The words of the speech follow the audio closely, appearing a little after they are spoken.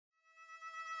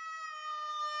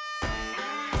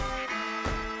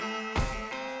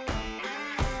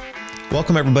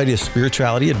Welcome, everybody, to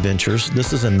Spirituality Adventures.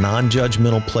 This is a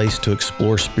non-judgmental place to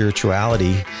explore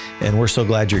spirituality, and we're so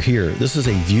glad you're here. This is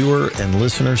a viewer and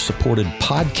listener-supported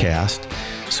podcast,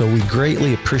 so we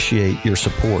greatly appreciate your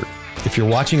support. If you're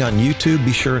watching on YouTube,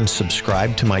 be sure and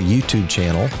subscribe to my YouTube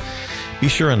channel. Be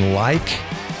sure and like,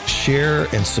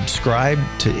 share, and subscribe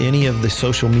to any of the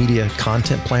social media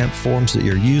content platforms that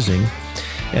you're using.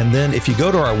 And then if you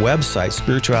go to our website,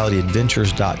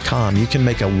 spiritualityadventures.com, you can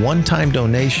make a one-time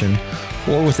donation,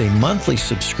 or with a monthly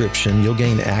subscription, you'll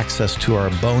gain access to our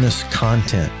bonus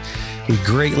content. We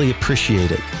greatly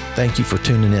appreciate it. Thank you for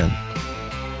tuning in.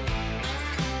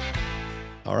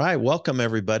 All right, welcome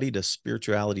everybody to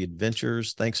Spirituality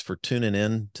Adventures. Thanks for tuning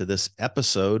in to this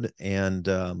episode. And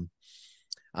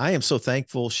I am so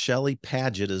thankful Shelley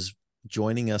Pagitt is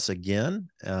joining us again.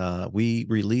 We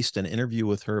released an interview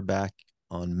with her back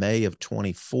on May of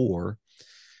 24.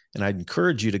 And I'd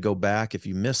encourage you to go back if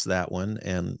you missed that one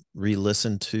and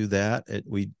re-listen to that.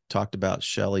 We talked about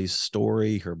Shelley's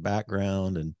story, her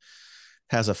background, and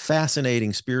has a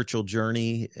fascinating spiritual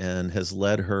journey and has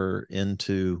led her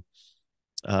into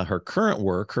her current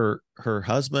work. Her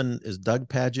husband is Doug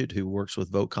Pagitt, who works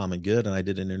with Vote Common Good. And I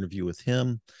did an interview with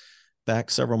him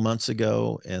back several months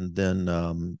ago. And then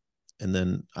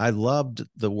I loved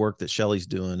the work that Shelley's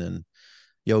doing in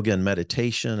yoga and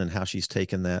meditation and how she's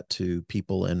taken that to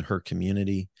people in her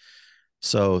community.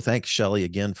 So thanks, Shelley,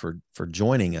 again for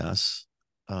joining us.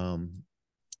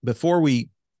 Before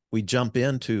we jump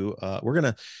into,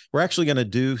 we're actually gonna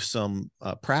do some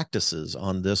practices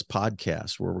on this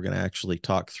podcast where we're gonna actually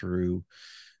talk through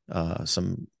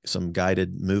some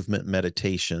guided movement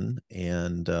meditation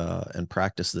and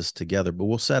practice this together. But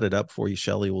we'll set it up for you.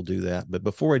 Shelley will do that. But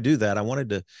before I do that, I wanted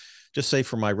to just say,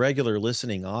 for my regular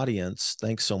listening audience,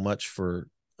 thanks so much for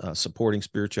supporting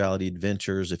Spirituality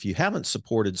Adventures. If you haven't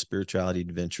supported Spirituality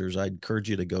Adventures, I encourage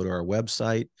you to go to our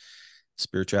website,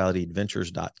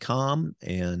 spiritualityadventures.com,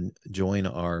 and join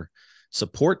our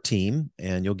support team,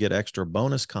 and you'll get extra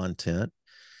bonus content.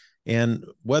 And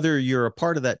whether you're a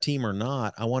part of that team or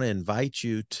not, I want to invite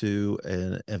you to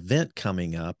an event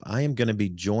coming up. I am going to be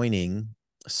joining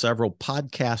several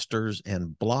podcasters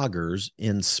and bloggers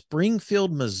in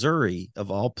Springfield, Missouri, of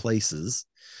all places.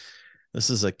 This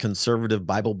is a conservative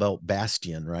Bible Belt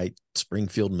bastion, right?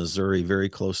 Springfield, Missouri, very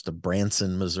close to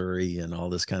Branson, Missouri, and all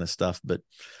this kind of stuff. But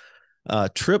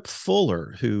Trip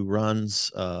Fuller, who runs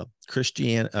Homebrewed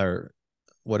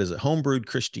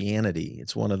Christianity.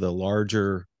 It's one of the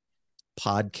larger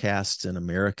podcasts in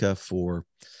America for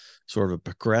sort of a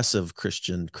progressive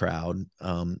Christian crowd.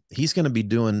 He's going to be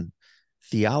doing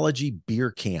Theology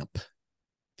Beer Camp.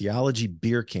 Now, most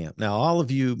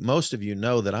of you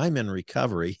know that I'm in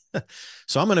recovery.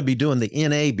 So I'm going to be doing the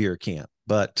NA Beer Camp,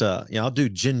 but I'll do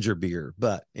ginger beer.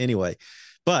 But anyway,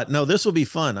 no, this will be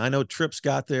fun. I know Trip's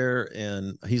got there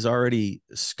and he's already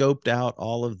scoped out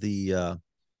all of the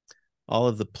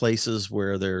places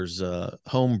where there's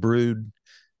home brewed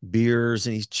beers,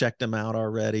 and he's checked them out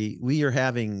already. We are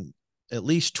having at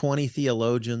least 20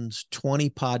 theologians, 20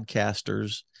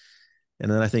 podcasters. And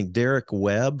then I think Derek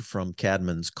Webb from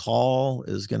Cadman's Call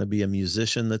is going to be a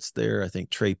musician that's there. I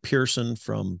think Trey Pearson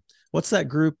from, what's that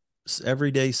group?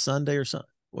 Everyday Sunday or something?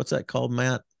 What's that called,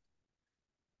 Matt?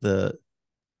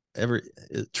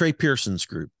 Trey Pearson's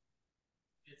group.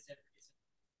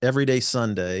 Everyday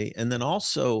Sunday. And then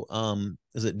also,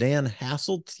 is it Dan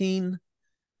Hasseltine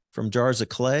from Jars of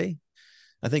Clay?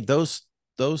 I think those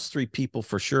three people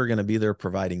for sure are going to be there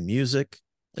providing music.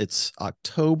 It's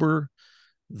October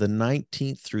the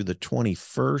 19th through the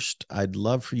 21st. I'd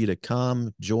love for you to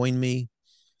come join me,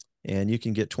 and you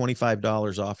can get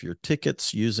 $25 off your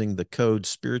tickets using the code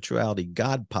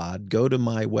SpiritualityGodPod. Go to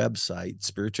my website,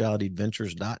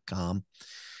 spiritualityadventures.com,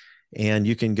 and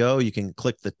you can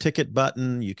click the ticket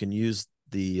button. You can use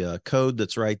the code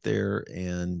that's right there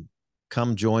and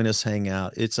come join us, hang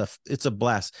out. It's a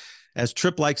blast. As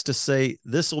Tripp likes to say,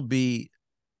 this will be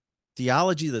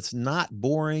theology that's not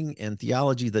boring and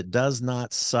theology that does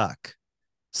not suck.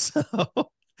 So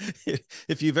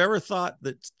if you've ever thought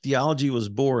that theology was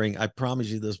boring, I promise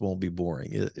you this won't be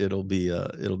boring. It'll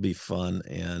be fun,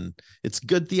 and it's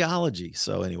good theology.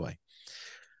 So anyway.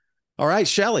 All right,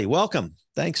 Shelley, welcome.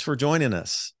 Thanks for joining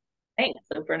us. Thanks.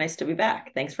 Super nice to be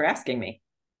back. Thanks for asking me.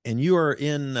 And you are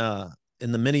in the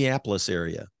Minneapolis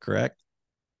area, correct?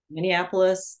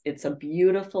 Minneapolis. It's a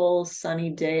beautiful sunny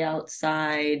day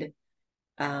outside.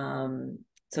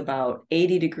 It's about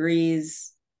 80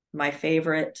 degrees, my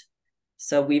favorite.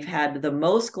 So we've had the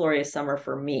most glorious summer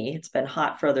for me. It's been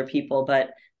hot for other people,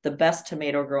 but the best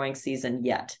tomato growing season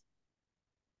yet.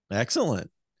 Excellent.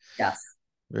 Yes.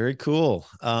 Very cool.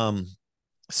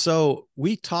 So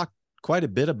we talked quite a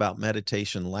bit about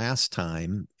meditation last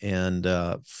time, and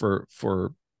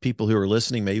for people who are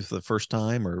listening, maybe for the first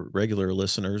time or regular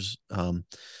listeners,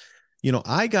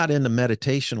 I got into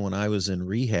meditation when I was in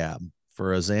rehab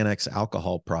for a Xanax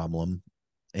alcohol problem,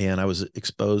 and I was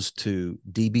exposed to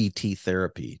DBT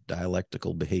therapy,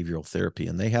 dialectical behavioral therapy,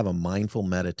 and they have a mindful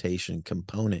meditation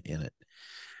component in it.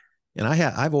 And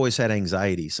I've always had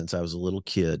anxiety since I was a little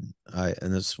kid,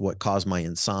 and this is what caused my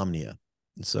insomnia.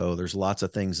 And so there's lots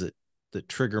of things that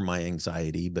trigger my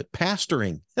anxiety, but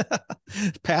pastoring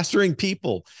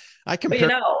people, I But you compare,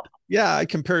 know, yeah, I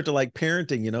compare it to like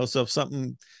parenting. So if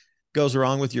something goes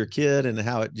wrong with your kid and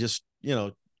how it just,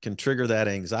 can trigger that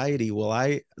anxiety.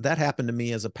 Well, that happened to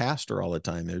me as a pastor all the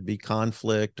time. There'd be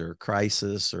conflict or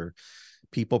crisis or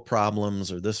people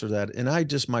problems or this or that. And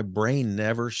my brain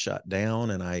never shut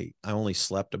down. And I only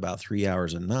slept about 3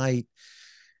 hours a night.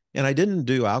 And I didn't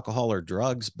do alcohol or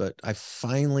drugs, but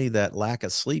that lack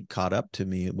of sleep caught up to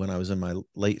me when I was in my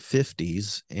late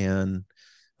 50s. And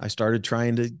I started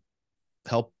trying to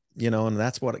help, and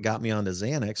that's what got me onto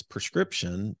Xanax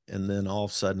prescription. And then all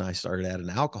of a sudden I started adding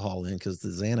alcohol in because the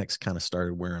Xanax kind of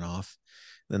started wearing off.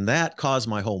 Then that caused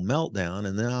my whole meltdown.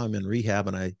 And now I'm in rehab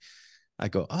and I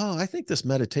go, oh, I think this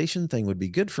meditation thing would be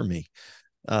good for me.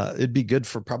 It'd be good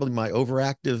for probably my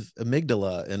overactive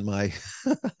amygdala and my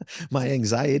my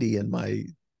anxiety and my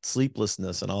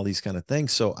sleeplessness and all these kind of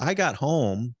things. So I got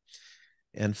home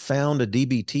and found a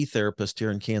DBT therapist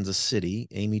here in Kansas City,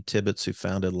 Amy Tibbetts, who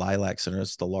founded Lilac Center.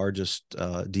 It's the largest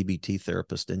DBT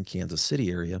therapist in Kansas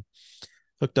City area.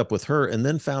 Hooked up with her and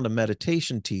then found a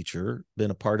meditation teacher,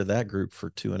 been a part of that group for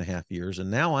 2.5 years.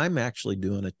 And now I'm actually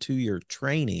doing a 2-year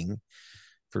training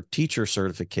for teacher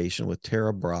certification with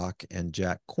Tara Brock and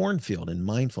Jack Cornfield in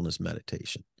mindfulness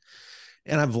meditation.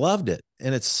 And I've loved it.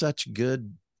 And it's such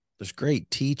good, there's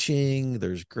great teaching,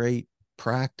 there's great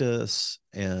practice,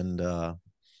 and I'm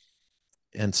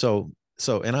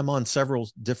on several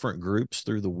different groups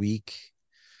through the week.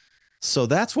 So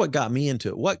that's what got me into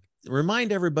it.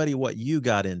 Remind everybody what you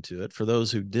got into it for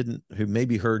those who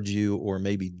maybe heard you or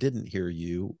maybe didn't hear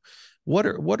you. What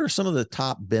are some of the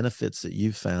top benefits that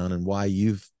you've found and why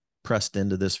you've pressed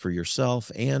into this for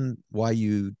yourself and why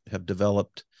you have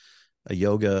developed a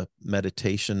yoga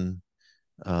meditation?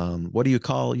 What do you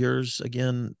call yours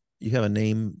again? You have a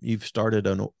name. You've started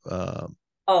so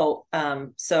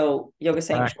Yoga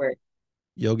Sanctuary.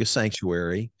 Yoga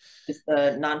Sanctuary. It's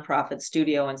the nonprofit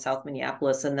studio in South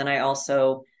Minneapolis. And then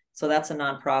so that's a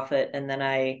nonprofit. And then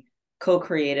I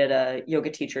co-created a yoga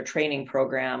teacher training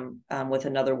program with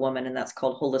another woman, and that's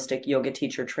called Holistic Yoga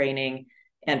Teacher Training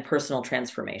and Personal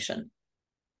Transformation.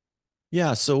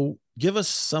 Yeah. So give us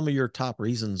some of your top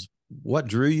reasons. What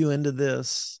drew you into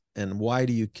this and why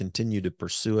do you continue to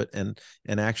pursue it and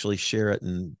actually share it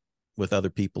with other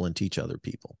people and teach other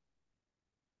people?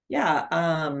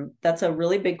 Yeah, that's a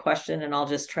really big question, and I'll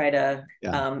just try to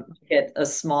get a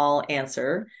small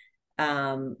answer.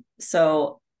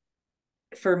 So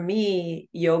for me,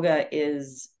 yoga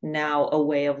is now a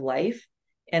way of life,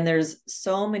 and there's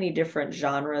so many different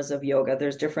genres of yoga.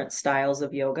 There's different styles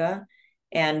of yoga,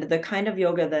 and the kind of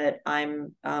yoga that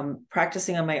I'm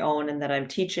practicing on my own and that I'm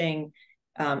teaching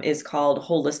is called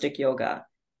holistic yoga.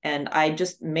 And I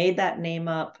just made that name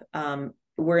up.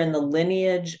 We're in the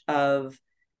lineage of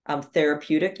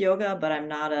therapeutic yoga, but I'm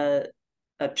not a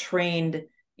trained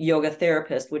yoga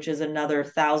therapist, which is another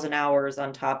 1,000 hours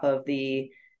on top of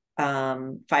the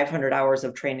 500 hours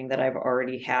of training that I've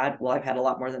already had. Well, I've had a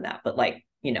lot more than that, but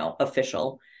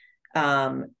official.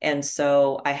 And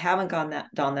so I haven't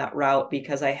down that route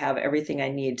because I have everything I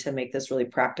need to make this really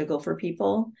practical for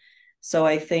people. So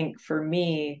I think for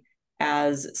me,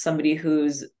 as somebody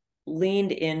who's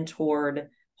leaned in toward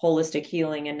holistic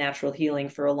healing and natural healing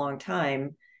for a long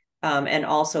time, and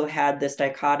also had this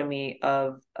dichotomy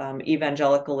of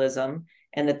evangelicalism,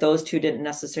 and that those two didn't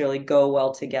necessarily go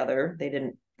well together. They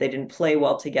didn't play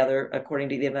well together according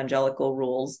to the evangelical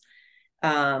rules.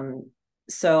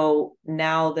 So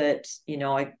now that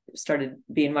I started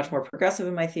being much more progressive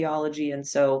in my theology, and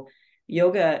so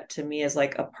yoga to me is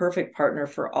like a perfect partner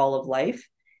for all of life,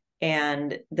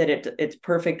 and that it's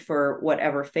perfect for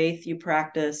whatever faith you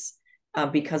practice.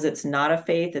 Because it's not a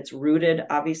faith. It's rooted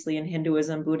obviously in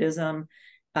Hinduism, Buddhism,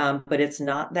 but it's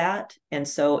not that. And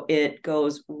so it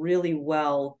goes really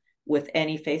well with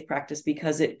any faith practice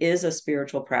because it is a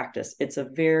spiritual practice. It's a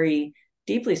very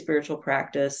deeply spiritual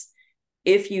practice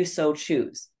if you so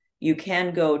choose. You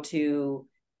can go to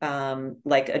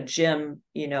like a gym,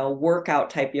 workout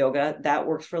type yoga. That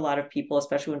works for a lot of people,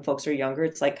 especially when folks are younger.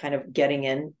 It's like kind of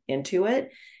getting into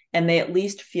it, and they at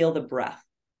least feel the breath.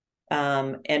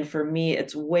 And for me,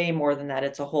 it's way more than that.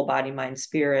 It's a whole body, mind,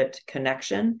 spirit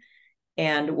connection.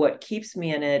 And what keeps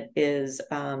me in it is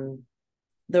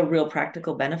the real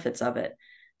practical benefits of it.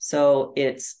 So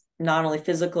it's not only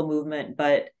physical movement,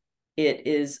 but it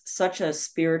is such a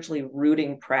spiritually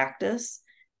rooting practice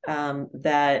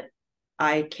that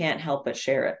I can't help but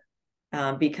share it.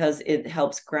 Because it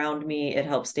helps ground me, it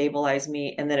helps stabilize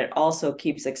me, and then it also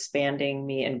keeps expanding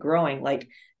me and growing. Like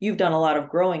you've done a lot of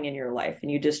growing in your life, and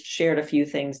you just shared a few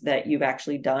things that you've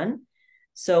actually done.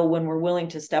 So when we're willing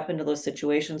to step into those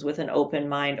situations with an open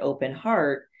mind, open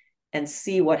heart, and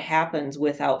see what happens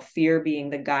without fear being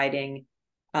the guiding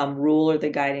rule or the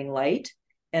guiding light,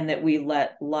 and that we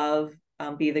let love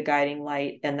be the guiding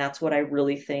light, and that's what I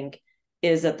really think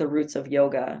is at the roots of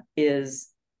yoga is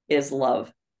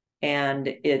love and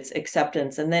its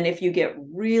acceptance. And then if you get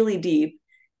really deep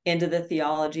into the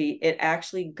theology, it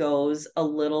actually goes a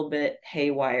little bit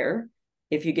haywire.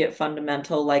 If you get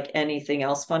fundamental, like anything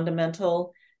else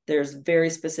fundamental, there's very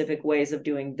specific ways of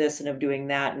doing this and of doing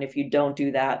that. And if you don't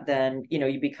do that, then,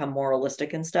 you become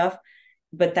moralistic and stuff.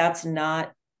 But that's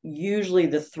not usually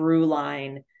the through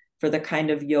line for the kind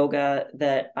of yoga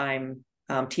that I'm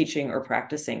teaching or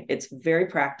practicing. It's very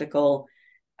practical.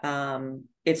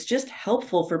 It's just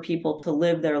helpful for people to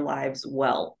live their lives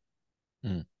well.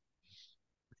 Mm.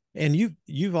 And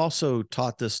you've also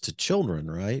taught this to children,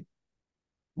 right?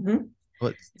 Mm-hmm.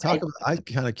 But I'm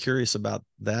kind of curious about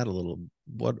that a little.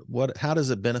 How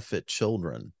does it benefit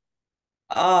children?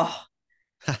 Oh,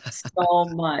 so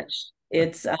much.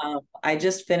 It's I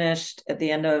just finished at the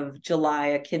end of July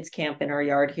a kids camp in our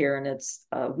yard here, and it's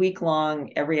a week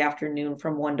long every afternoon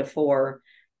from 1 to 4.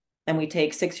 And we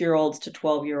take 6-year-olds to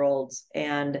 12-year-olds,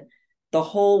 and the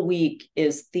whole week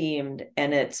is themed,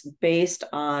 and it's based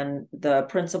on the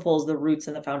principles, the roots,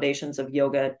 and the foundations of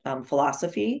yoga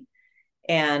philosophy.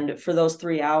 And for those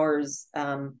 3 hours,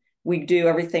 we do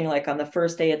everything. Like on the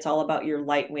first day, it's all about your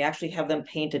light. We actually have them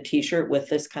paint a t-shirt with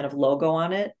this kind of logo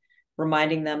on it,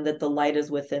 reminding them that the light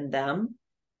is within them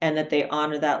and that they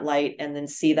honor that light and then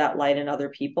see that light in other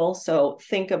people. So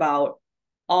think about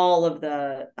all of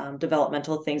the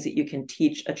developmental things that you can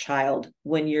teach a child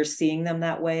when you're seeing them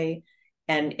that way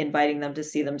and inviting them to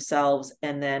see themselves,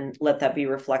 and then let that be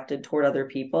reflected toward other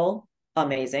people.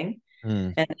 Amazing.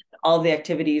 Mm. And all the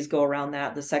activities go around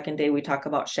that. The second day, we talk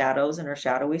about shadows and our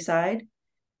shadowy side.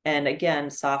 And again,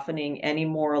 softening any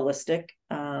moralistic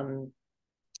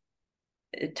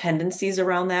tendencies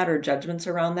around that or judgments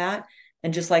around that.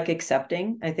 And just like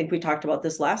accepting, I think we talked about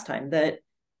this last time, that,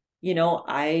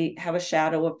 I have a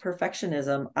shadow of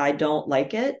perfectionism. I don't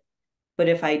like it. But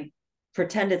if I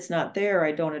pretend it's not there,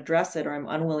 I don't address it, or I'm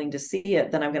unwilling to see it,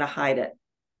 then I'm going to hide it.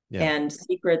 Yeah. And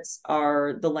secrets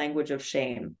are the language of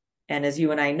shame. And as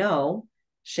you and I know,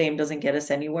 shame doesn't get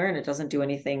us anywhere, and it doesn't do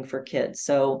anything for kids.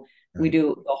 So we Right.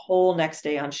 do the whole next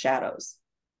day on shadows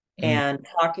Mm. and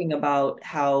talking about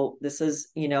how this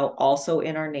is, also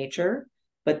in our nature.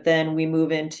 But then we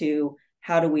move into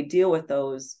how do we deal with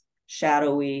those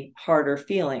shadowy, harder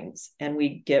feelings. And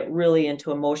we get really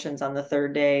into emotions on the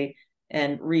third day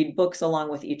and read books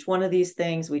along with each one of these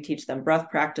things. We teach them breath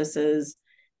practices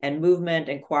and movement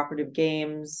and cooperative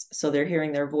games, so they're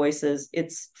hearing their voices.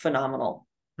 It's phenomenal.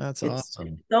 That's It's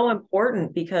awesome. so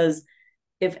important, because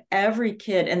if every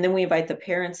kid, and then we invite the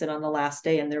parents in on the last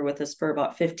day, and they're with us for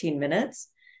about 15 minutes,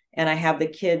 and I have the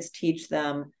kids teach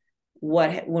them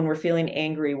when we're feeling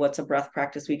angry, what's a breath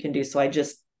practice we can do. So I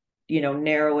just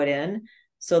narrow it in.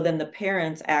 So then the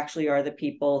parents actually are the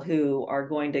people who are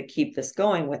going to keep this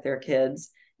going with their kids,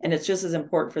 and it's just as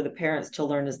important for the parents to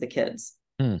learn as the kids.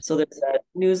 Mm. So there's a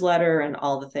newsletter and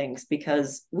all the things,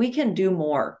 because we can do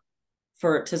more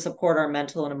to support our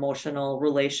mental and emotional,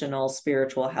 relational,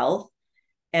 spiritual health.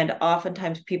 And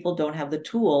oftentimes people don't have the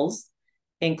tools,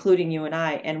 including you and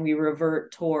I, and we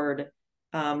revert toward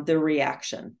the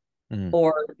reaction, Mm.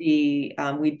 or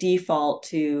we default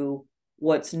to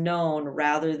what's known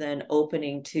rather than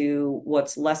opening to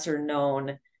what's lesser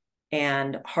known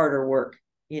and harder work,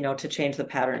 to change the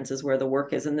patterns is where the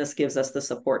work is. And this gives us the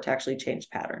support to actually change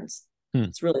patterns. Mm.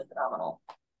 It's really phenomenal.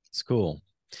 It's cool.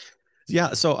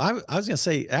 Yeah. So I was going to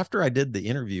say, after I did the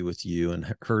interview with you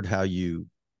and heard how you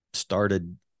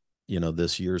started,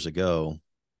 this years ago,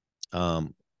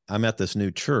 I'm at this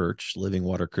new church, Living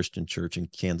Water Christian Church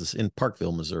in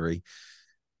Parkville, Missouri.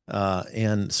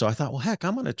 And so I thought, well, heck,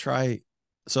 I'm going to try.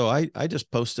 So I just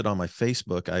posted on my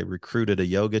Facebook. I recruited a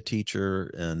yoga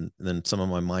teacher and then some of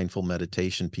my mindful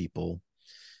meditation people.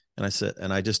 And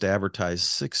I just advertised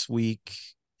 6-week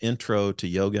intro to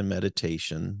yoga and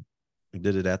meditation. We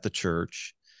did it at the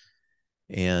church,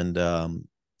 and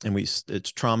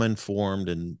it's trauma informed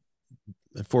and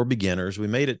for beginners. We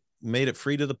made it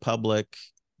free to the public,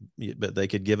 but they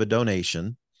could give a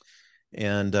donation.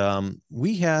 And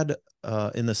we had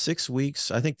in the 6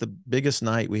 weeks, I think the biggest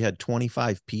night we had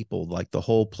 25 people. Like the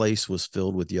whole place was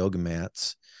filled with yoga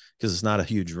mats because it's not a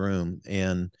huge room.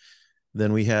 And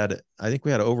then I think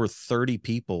we had over 30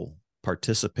 people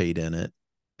participate in it.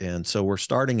 And so we're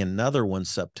starting another one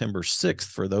September 6th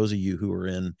for those of you who are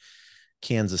in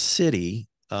Kansas City.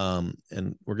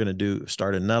 And we're going to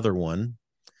start another one.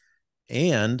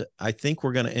 And I think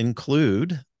we're going to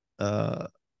include,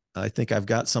 I think I've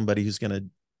got somebody who's going to,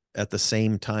 at the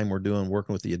same time we're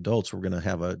working with the adults, we're going to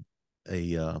have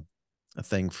a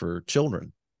thing for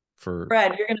children.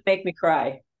 Brad, you're going to make me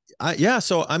cry. Yeah.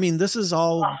 So, I mean, this is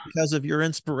all because of your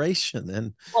inspiration.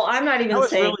 And well, I'm not even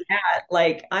saying that.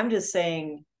 Like, I'm just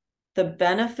saying the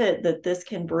benefit that this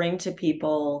can bring to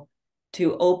people,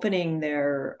 to opening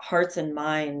their hearts and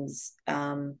minds,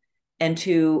 and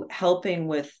to helping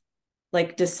with,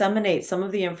 like, disseminate some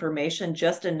of the information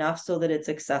just enough so that it's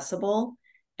accessible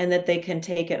and that they can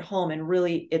take it home. And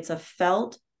really, it's a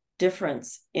felt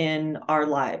difference in our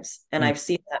lives. And I've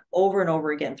seen that over and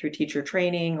over again through teacher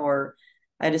training. Or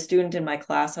I had a student in my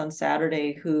class on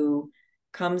Saturday who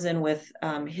comes in with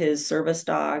his service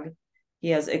dog. He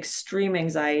has extreme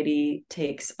anxiety,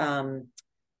 takes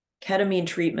ketamine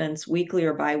treatments weekly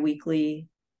or biweekly,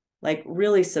 like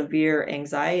really severe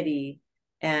anxiety.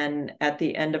 And at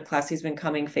the end of class, he's been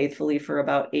coming faithfully for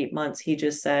about 8 months. He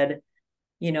just said,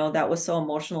 that was so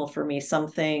emotional for me.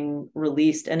 Something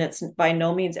released. And it's by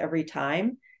no means every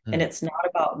time. And it's not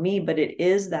about me, but it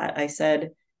is that. I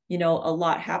said, a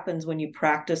lot happens when you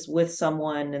practice with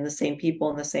someone and the same people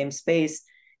in the same space.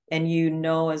 And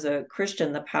as a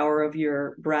Christian, the power of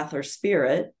your breath or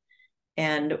spirit,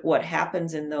 and what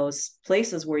happens in those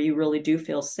places where you really do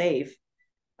feel safe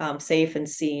and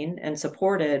seen and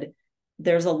supported.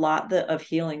 There's a lot of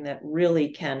healing that really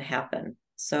can happen.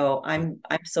 So I'm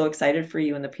so excited for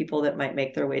you and the people that might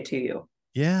make their way to you.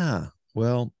 Yeah.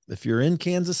 Well, if you're in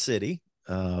Kansas City,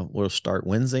 we'll start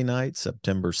Wednesday night,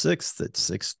 September 6th at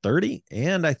 6:30.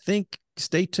 And I think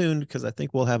stay tuned because I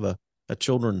think we'll have a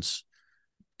children's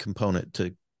component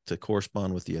to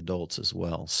correspond with the adults as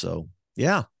well. So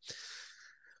yeah.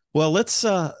 Well, let's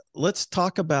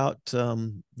talk about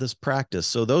this practice.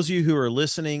 So those of you who are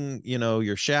listening,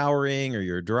 you're showering or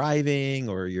you're driving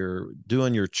or you're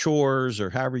doing your chores or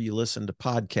however you listen to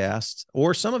podcasts,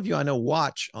 or some of you I know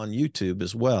watch on YouTube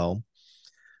as well.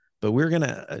 But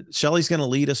Shelley's going to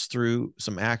lead us through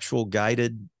some actual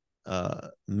guided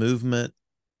movement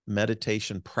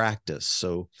meditation practice.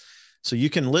 So you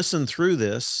can listen through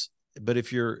this, but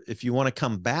if you want to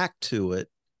come back to it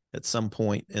at some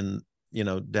point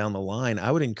down the line,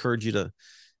 I would encourage you to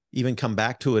even come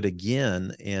back to it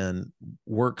again and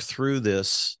work through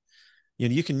this.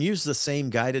 You can use the same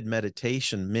guided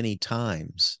meditation many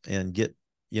times and get,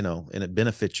 and it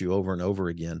benefits you over and over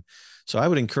again. So I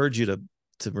would encourage you to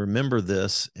remember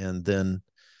this and then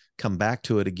come back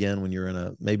to it again when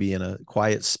you're maybe in a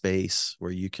quiet space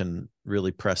where you can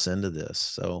really press into this.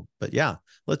 So, but yeah,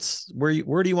 where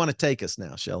do you want to take us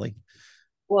now, Shelley?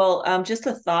 Well, just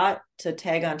a thought to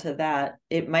tag onto that.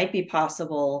 It might be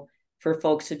possible for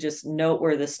folks to just note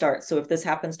where this starts. So if this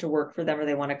happens to work for them or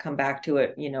they want to come back to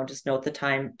it, just note the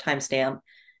timestamp.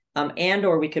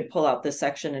 Or we could pull out this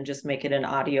section and just make it an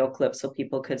audio clip so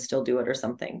people could still do it or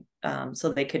something.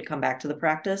 So they could come back to the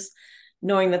practice,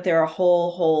 knowing that there are a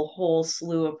whole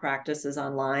slew of practices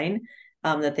online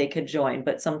that they could join.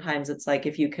 But sometimes it's like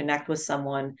if you connect with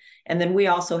someone, and then we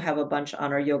also have a bunch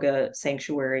on our Yoga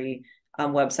Sanctuary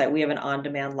website. We have an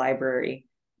on-demand library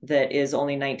that is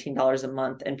only $19 a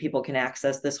month, and people can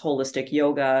access this holistic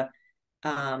yoga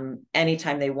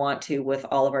anytime they want to with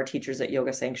all of our teachers at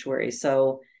Yoga Sanctuary.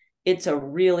 So it's a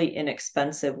really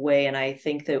inexpensive way. And I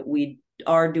think that we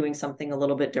are doing something a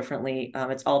little bit differently.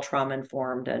 It's all trauma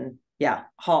informed, and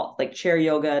like chair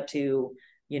yoga to,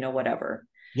 whatever.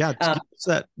 Yeah. Give us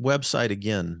that website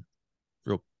again.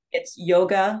 It's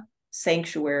Yoga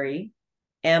Sanctuary,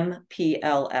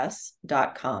 mpls.com.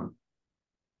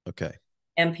 Okay.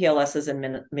 MPLS is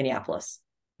in Minneapolis.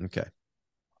 Okay.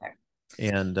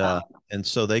 And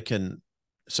so they can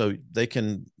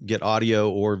get audio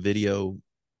or video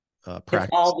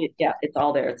practice. It's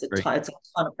all there. It's a ton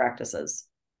of practices.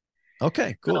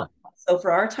 Okay, cool. So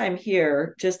for our time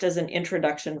here, just as an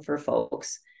introduction for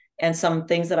folks, and some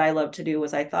things that I love to do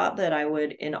was I thought that I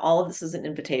would, in all of this is an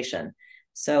invitation.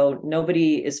 So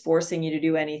nobody is forcing you to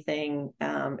do anything.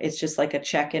 It's just like a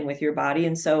check-in with your body.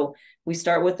 And so we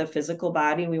start with the physical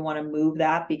body. We want to move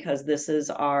that because this is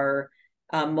our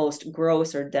most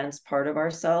gross or dense part of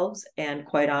ourselves. And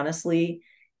quite honestly,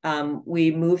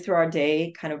 We move through our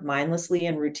day kind of mindlessly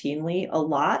and routinely a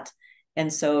lot.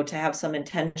 And so to have some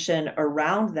intention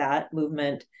around that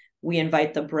movement, we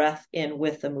invite the breath in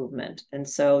with the movement. And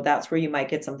so that's where you might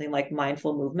get something like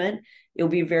mindful movement. It'll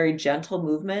be very gentle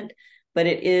movement, but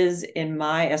it is, in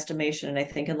my estimation, and I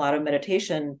think in a lot of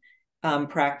meditation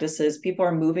practices, people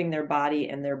are moving their body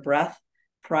and their breath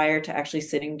prior to actually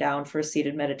sitting down for a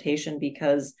seated meditation,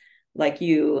 because like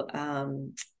you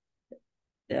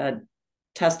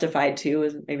testified to,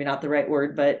 is maybe not the right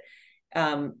word, but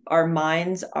our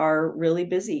minds are really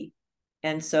busy.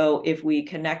 And so if we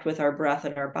connect with our breath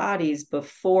and our bodies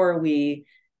before we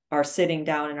are sitting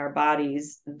down in our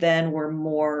bodies, then we're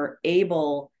more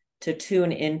able to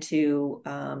tune into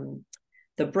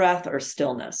the breath or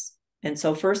stillness. And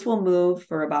so first we'll move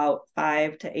for about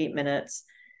 5 to 8 minutes.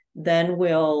 Then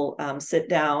we'll sit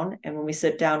down. And when we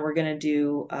sit down, we're going to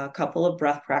do a couple of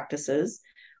breath practices.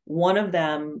 One of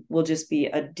them will just be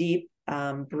a deep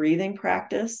breathing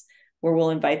practice where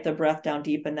we'll invite the breath down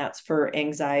deep, and that's for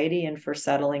anxiety and for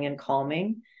settling and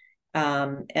calming.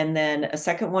 And then a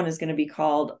second one is going to be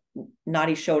called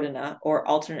Nadi Shodhana, or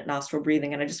alternate nostril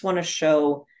breathing. And I just want to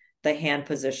show the hand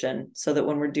position so that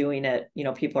when we're doing it,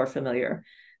 people are familiar.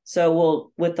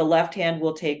 So with the left hand,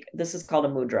 we'll take, this is called a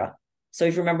mudra. So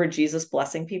if you remember Jesus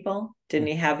blessing people, didn't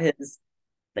he have this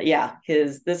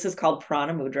is called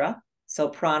prana mudra. So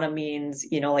prana means,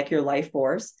 like your life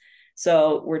force.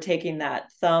 So we're taking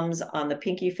that thumbs on the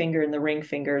pinky finger and the ring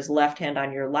fingers, left hand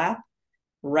on your lap,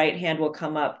 right hand will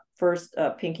come up first,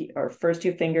 pinky or first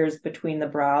 2 fingers between the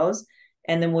brows.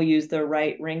 And then we'll use the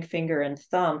right ring finger and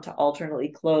thumb to alternately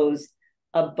close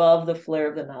above the flare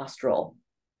of the nostril.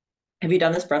 Have you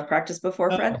done this breath practice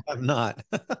before, Fred? No, I'm not.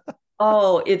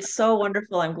 Oh, it's so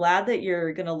wonderful. I'm glad that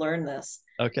you're going to learn this.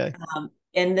 Okay.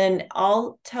 And then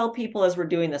I'll tell people as we're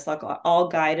doing this, like I'll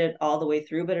guide it all the way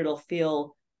through, but it'll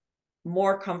feel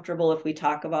more comfortable if we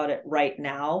talk about it right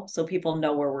now so people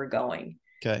know where we're going.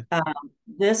 Okay.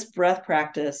 This breath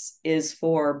practice is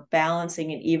for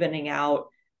balancing and evening out.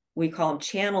 We call them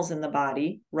channels in the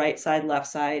body, right side, left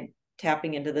side,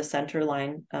 tapping into the center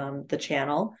line, the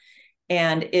channel.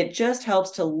 And it just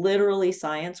helps to literally,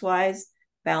 science-wise,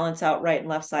 balance out right and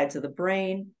left sides of the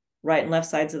brain, right and left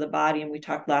sides of the body. And we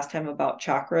talked last time about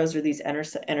chakras, or these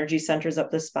energy centers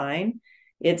up the spine.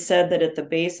 It's said that at the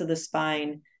base of the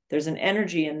spine, there's an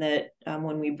energy in that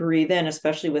when we breathe in,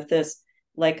 especially with this,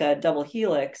 like a double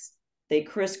helix, they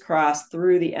crisscross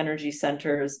through the energy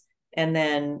centers, and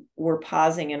then we're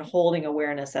pausing and holding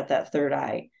awareness at that third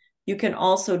eye. You can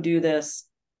also do this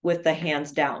with the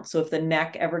hands down. So if the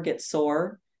neck ever gets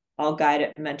sore, I'll guide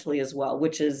it mentally as well,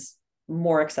 which is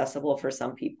more accessible for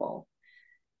some people.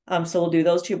 So we'll do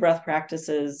those 2 breath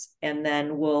practices, and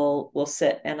then we'll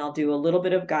sit, and I'll do a little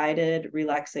bit of guided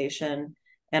relaxation,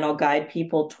 and I'll guide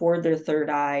people toward their third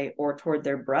eye or toward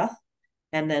their breath,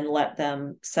 and then let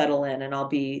them settle in. And I'll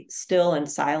be still and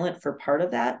silent for part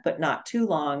of that, but not too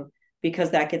long,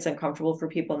 because that gets uncomfortable for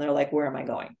people and they're like, where am I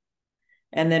going?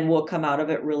 And then we'll come out of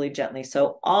it really gently.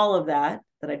 So all of that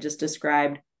I just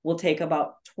described will take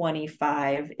about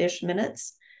 25-ish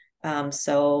minutes.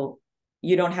 So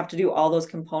you don't have to do all those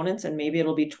components, and maybe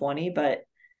it'll be 20, but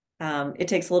it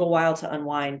takes a little while to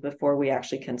unwind before we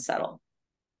actually can settle.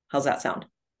 How's that sound?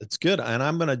 It's good. And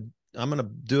I'm going to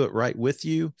do it right with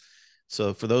you.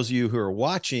 So for those of you who are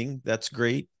watching, that's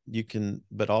great. You can,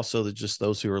 but also just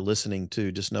those who are listening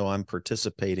too, just know I'm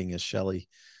participating as Shelley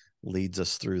leads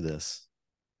us through this.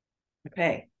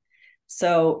 Okay.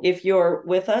 So if you're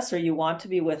with us or you want to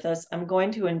be with us, I'm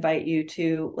going to invite you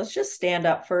to, let's just stand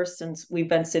up first, since we've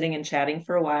been sitting and chatting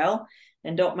for a while.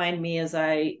 And don't mind me as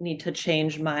I need to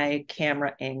change my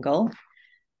camera angle.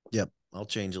 Yep. I'll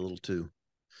change a little too.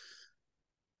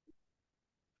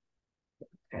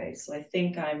 Okay. So I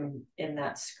think I'm in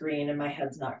that screen and my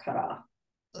head's not cut off.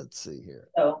 Let's see here.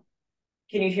 So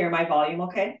can you hear my volume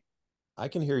okay? I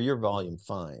can hear your volume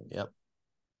fine. Yep.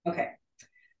 Okay.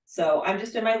 So I'm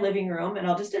just in my living room, and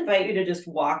I'll just invite you to just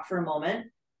walk for a moment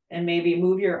and maybe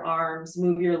move your arms,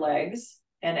 move your legs.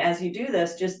 And as you do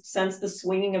this, just sense the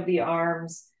swinging of the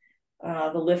arms,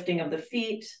 the lifting of the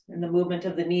feet, and the movement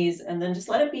of the knees, and then just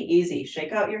let it be easy.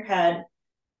 Shake out your head.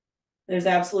 There's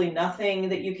absolutely nothing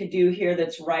that you could do here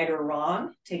that's right or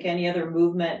wrong. Take any other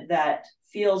movement that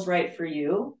feels right for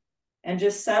you, and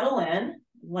just settle in.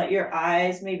 Let your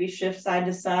eyes maybe shift side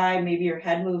to side, maybe your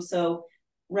head moves. So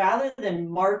rather than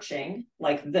marching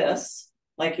like this,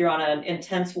 like you're on an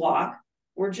intense walk,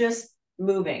 we're just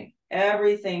moving.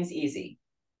 Everything's easy.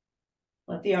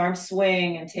 Let the arms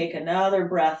swing and take another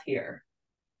breath here.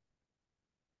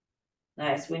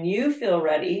 Nice. When you feel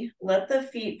ready, let the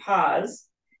feet pause,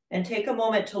 And take a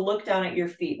moment to look down at your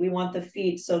feet. We want the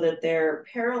feet so that they're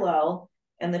parallel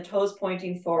and the toes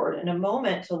pointing forward. And a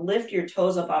moment to lift your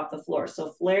toes up off the floor.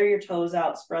 So flare your toes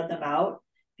out, spread them out.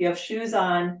 If you have shoes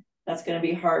on, that's going to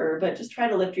be harder, but just try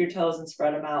to lift your toes and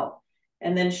spread them out.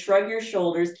 And then shrug your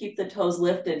shoulders, keep the toes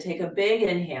lifted. Take a big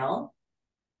inhale.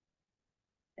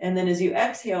 And then as you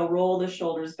exhale, roll the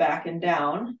shoulders back and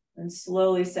down and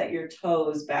slowly set your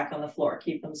toes back on the floor.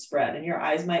 Keep them spread, and your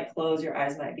eyes might close, your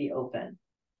eyes might be open.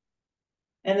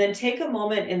 And then take a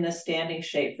moment in the standing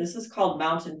shape. This is called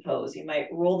mountain pose. You might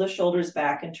roll the shoulders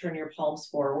back and turn your palms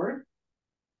forward.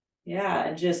 Yeah,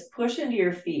 and just push into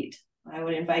your feet. I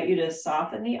would invite you to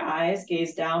soften the eyes,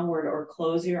 gaze downward, or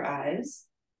close your eyes.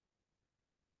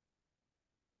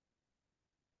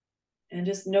 And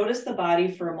just notice the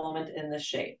body for a moment in this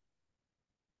shape.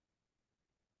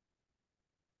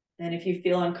 And if you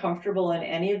feel uncomfortable in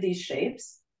any of these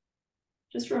shapes,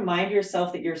 just remind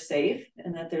yourself that you're safe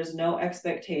and that there's no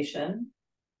expectation.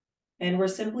 And we're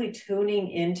simply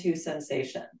tuning into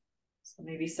sensation. So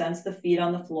maybe sense the feet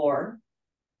on the floor.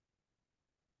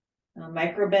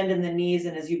 Micro bend in the knees.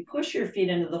 And as you push your feet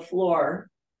into the floor,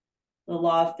 the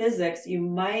law of physics, you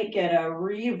might get a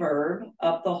reverb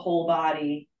up the whole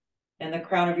body, and the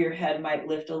crown of your head might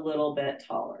lift a little bit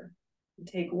taller.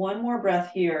 Take one more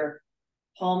breath here.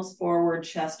 Palms forward,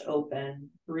 chest open,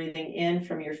 breathing in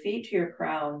from your feet to your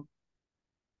crown,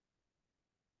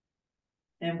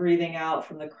 and breathing out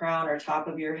from the crown or top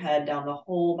of your head down the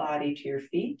whole body to your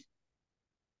feet.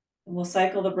 And we'll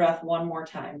cycle the breath one more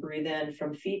time. Breathe in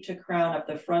from feet to crown up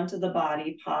the front of the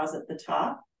body, pause at the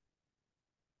top,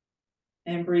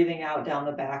 and breathing out down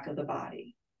the back of the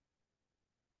body.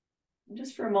 And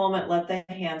just for a moment, let the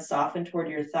hands soften toward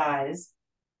your thighs,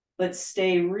 but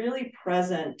stay really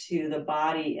present to the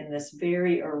body in this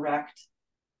very erect,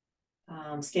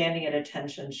 standing at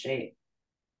attention shape.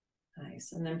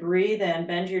 Nice. And then breathe in,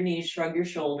 bend your knees, shrug your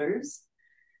shoulders,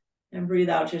 and breathe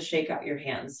out, just shake out your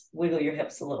hands, wiggle your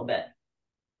hips a little bit.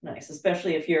 Nice,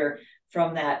 especially if you're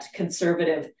from that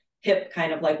conservative hip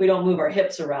kind of like, we don't move our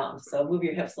hips around, so move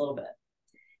your hips a little bit.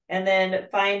 And then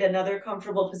find another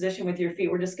comfortable position with your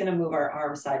feet. We're just going to move our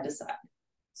arms side to side.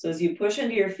 So as you push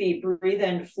into your feet, breathe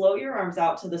in, float your arms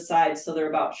out to the side so they're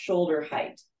about shoulder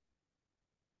height.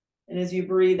 And as you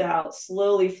breathe out,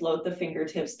 slowly float the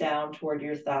fingertips down toward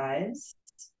your thighs.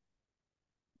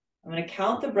 I'm going to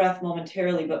count the breath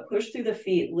momentarily, but push through the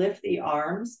feet, lift the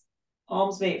arms,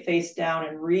 palms may face down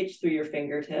and reach through your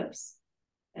fingertips.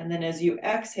 And then as you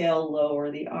exhale, lower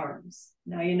the arms.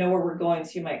 Now you know where we're going,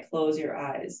 so you might close your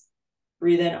eyes.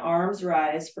 Breathe in, arms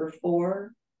rise for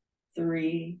 4,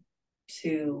 3,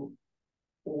 2,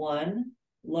 1.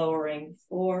 Lowering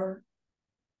 4,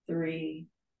 3,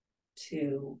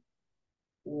 2,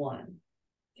 1.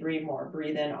 3 more.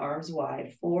 Breathe in, arms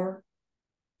wide. 4,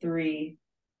 3,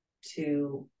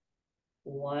 2,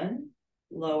 1.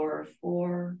 Lower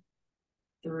 4,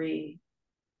 3,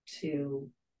 2,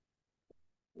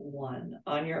 1.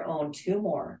 On your own, 2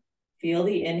 more. Feel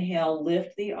the inhale,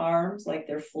 lift the arms like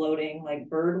they're floating like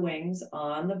bird wings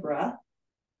on the breath.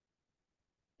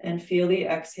 And feel the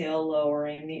exhale,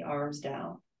 lowering the arms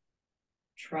down.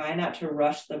 Try not to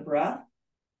rush the breath.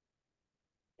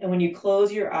 And when you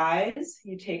close your eyes,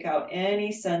 you take out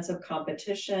any sense of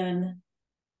competition,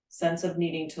 sense of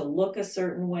needing to look a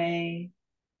certain way,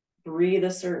 breathe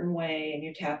a certain way, and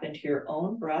you tap into your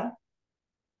own breath.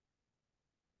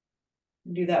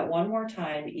 Do that one more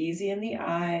time. Easy in the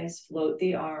eyes, float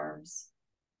the arms.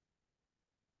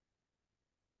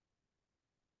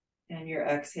 And your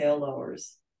exhale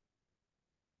lowers.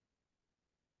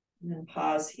 And then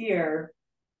pause here.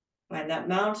 Find that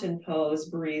mountain pose,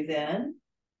 breathe in.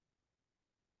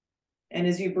 And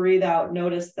as you breathe out,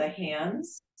 notice the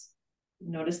hands,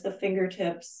 notice the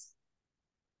fingertips,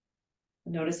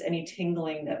 notice any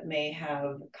tingling that may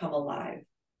have come alive.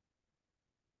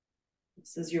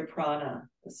 This is your prana.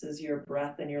 This is your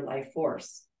breath and your life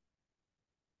force.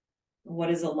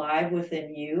 What is alive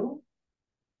within you,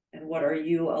 and what are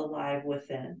you alive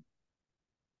within?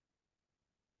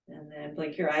 And then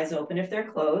blink your eyes open if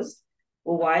they're closed.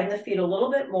 We'll widen the feet a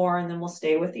little bit more, and then we'll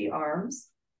stay with the arms.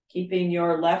 Keeping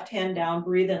your left hand down,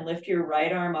 breathe and lift your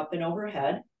right arm up and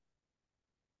overhead.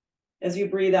 As you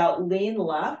breathe out, lean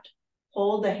left.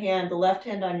 Hold the left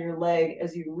hand on your leg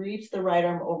as you reach the right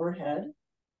arm overhead.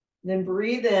 Then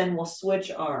breathe in, we'll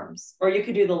switch arms. Or you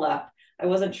could do the left. I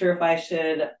wasn't sure if I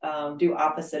should do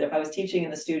opposite. If I was teaching in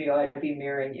the studio, I'd be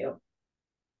mirroring you.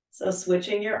 So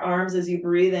switching your arms as you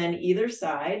breathe in either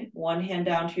side, one hand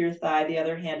down to your thigh, the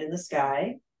other hand in the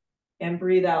sky. And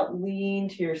breathe out, lean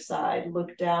to your side,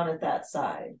 look down at that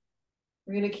side.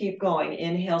 We're going to keep going.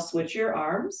 Inhale, switch your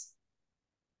arms.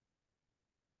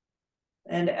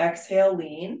 And exhale,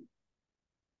 lean.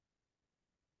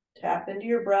 Tap into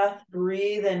your breath,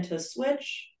 breathe into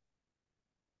switch.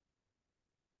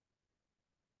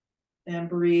 And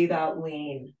breathe out,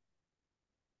 lean.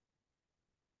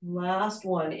 Last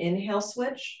one, inhale,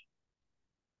 switch.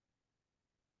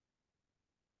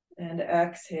 And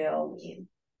exhale, lean.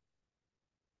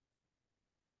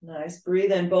 Nice,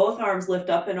 breathe in, both arms lift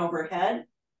up and overhead.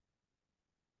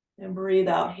 And breathe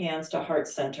out, hands to heart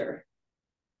center.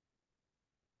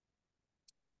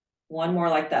 One more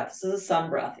like that. This is a sun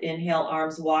breath. Inhale,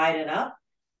 arms wide and up.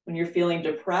 When you're feeling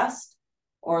depressed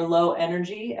or low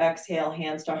energy, exhale,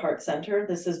 hands to heart center.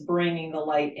 This is bringing the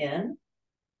light in.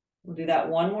 We'll do that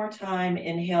one more time.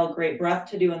 Inhale, great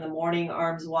breath to do in the morning,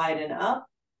 arms wide and up.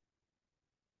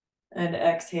 And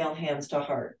exhale, hands to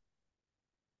heart.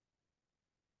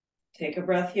 Take a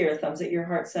breath here, thumbs at your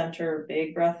heart center,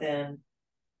 big breath in.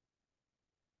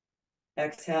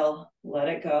 Exhale, let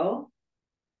it go.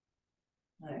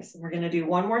 Nice. We're going to do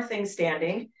one more thing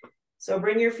standing. So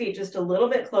bring your feet just a little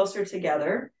bit closer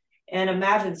together and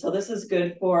imagine, so this is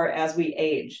good for as we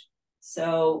age.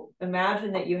 So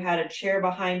imagine that you had a chair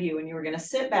behind you and you were going to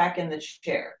sit back in the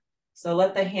chair. So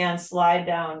let the hands slide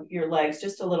down your legs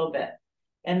just a little bit.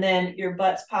 And then your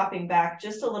butt's popping back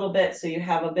just a little bit so you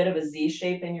have a bit of a Z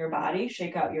shape in your body.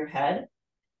 Shake out your head.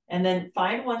 And then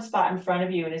find one spot in front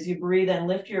of you. And as you breathe in,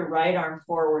 lift your right arm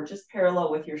forward, just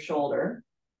parallel with your shoulder.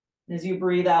 As you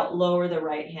breathe out, lower the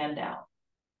right hand down.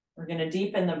 We're going to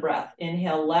deepen the breath.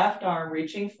 Inhale, left arm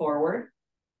reaching forward.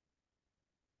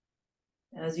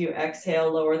 As you exhale,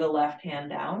 lower the left hand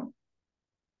down.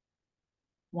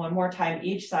 One more time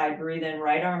each side. Breathe in,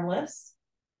 right arm lifts.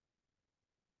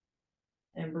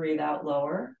 And breathe out,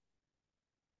 lower.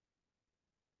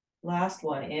 Last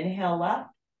one. Inhale, left.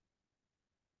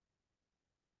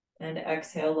 And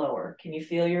exhale, lower. Can you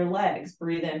feel your legs?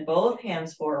 Breathe in, both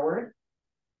hands forward.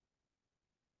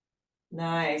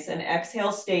 Nice. And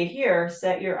exhale, stay here.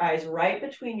 Set your eyes right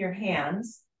between your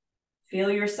hands.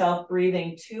 Feel yourself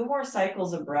breathing 2 more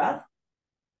cycles of breath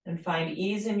and find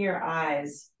ease in your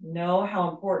eyes. Know how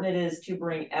important it is to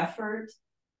bring effort,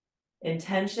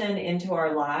 intention into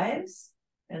our lives.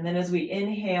 And then as we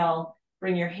inhale,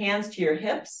 bring your hands to your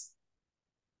hips.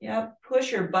 Yep.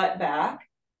 Push your butt back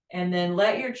and then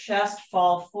let your chest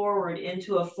fall forward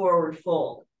into a forward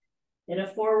fold. In a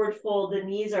forward fold, the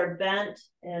knees are bent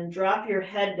and drop your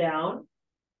head down.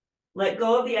 Let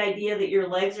go of the idea that your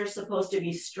legs are supposed to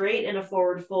be straight in a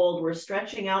forward fold. We're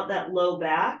stretching out that low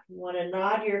back. You want to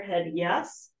nod your head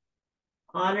yes.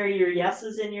 Honor your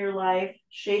yeses in your life.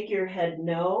 Shake your head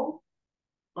no.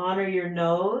 Honor your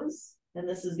no's. And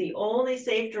this is the only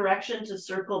safe direction to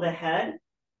circle the head.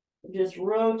 Just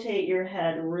rotate your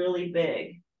head really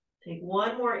big. Take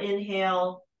one more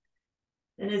inhale.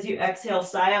 And as you exhale,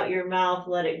 sigh out your mouth,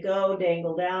 let it go,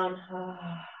 dangle down.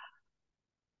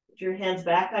 Put your hands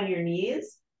back on your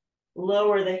knees.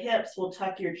 Lower the hips, we'll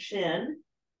tuck your chin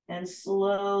and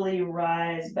slowly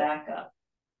rise back up.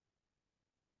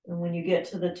 And when you get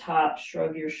to the top,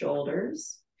 shrug your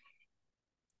shoulders.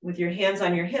 With your hands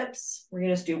on your hips, we're going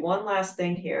to just do one last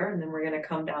thing here, and then we're going to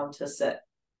come down to sit.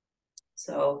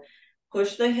 So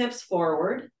push the hips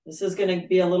forward. This is going to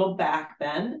be a little back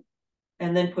bend.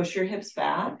 And then push your hips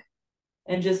back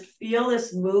and just feel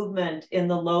this movement in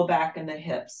the low back and the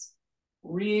hips.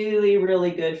 Really,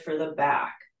 really good for the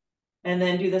back. And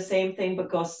then do the same thing, but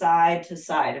go side to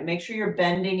side and make sure you're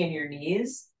bending in your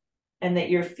knees and that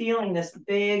you're feeling this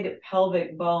big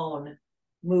pelvic bone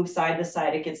move side to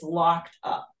side. It gets locked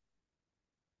up.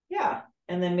 Yeah.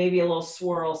 And then maybe a little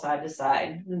swirl side to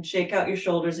side and shake out your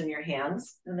shoulders and your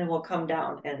hands. And then we'll come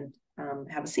down and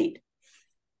have a seat.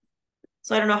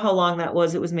 So I don't know how long that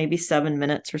was. It was maybe 7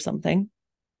 minutes or something.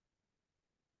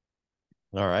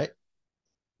 All right.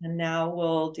 And now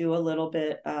we'll do a little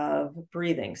bit of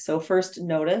breathing. So first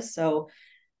notice, so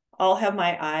I'll have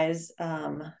my eyes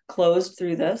closed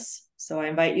through this. So I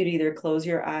invite you to either close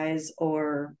your eyes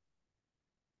or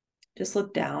just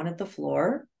look down at the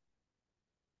floor.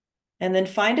 And then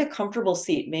find a comfortable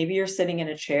seat. Maybe you're sitting in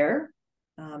a chair.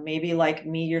 Maybe like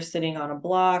me, you're sitting on a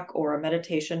block or a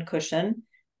meditation cushion.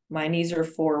 My knees are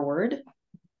forward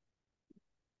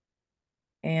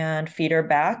and feet are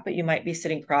back, but you might be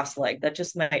sitting cross-legged. That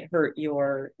just might hurt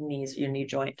your knees, your knee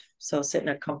joint. So sit in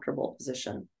a comfortable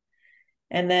position.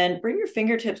 And then bring your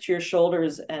fingertips to your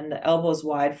shoulders and the elbows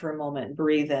wide for a moment.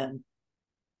 Breathe in.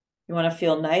 You want to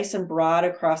feel nice and broad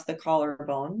across the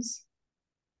collarbones.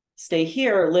 Stay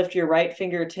here, lift your right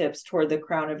fingertips toward the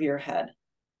crown of your head.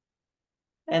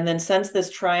 And then sense this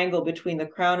triangle between the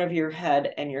crown of your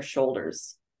head and your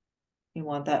shoulders. You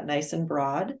want that nice and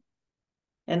broad.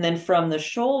 And then from the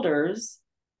shoulders,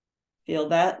 Feel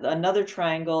that. Another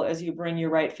triangle as you bring your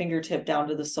right fingertip down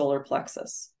to the solar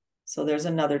plexus. So there's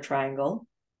another triangle.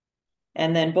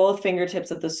 And then both fingertips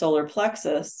at the solar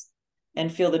plexus, and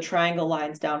feel the triangle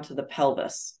lines down to the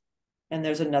pelvis. And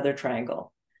there's another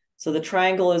triangle. So the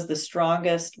triangle is the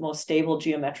strongest, most stable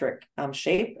geometric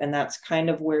shape. And that's kind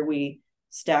of where we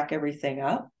stack everything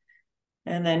up.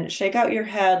 And then shake out your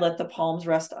head, let the palms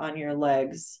rest on your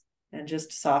legs, and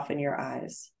just soften your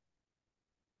eyes.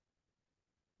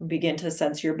 Begin to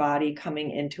sense your body coming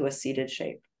into a seated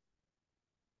shape.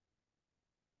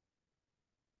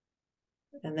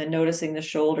 And then noticing the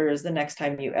shoulders the next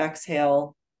time you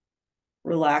exhale,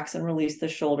 relax and release the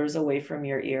shoulders away from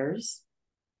your ears.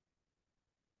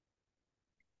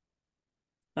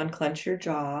 Unclench your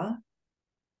jaw.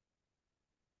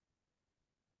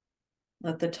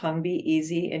 Let the tongue be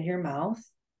easy in your mouth.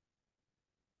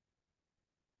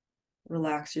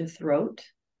 Relax your throat.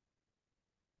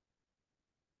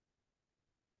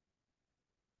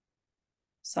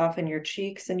 Soften your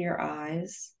cheeks and your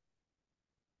eyes.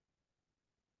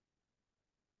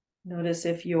 Notice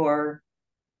if your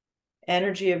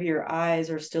energy of your eyes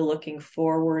are still looking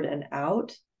forward and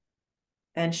out,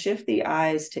 and shift the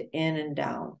eyes to in and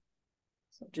down.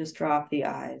 So just drop the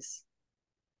eyes,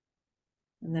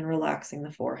 and then relaxing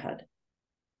the forehead.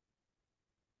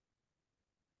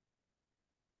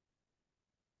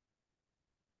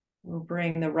 We'll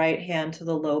bring the right hand to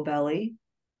the low belly,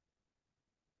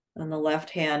 and the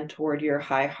left hand toward your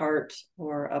high heart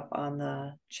or up on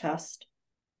the chest.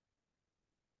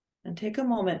 And take a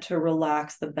moment to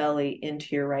relax the belly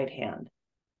into your right hand.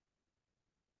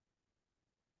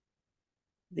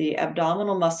 The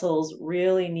abdominal muscles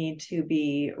really need to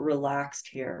be relaxed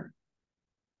here.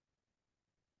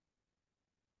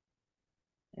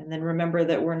 And then remember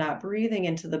that we're not breathing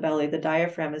into the belly. The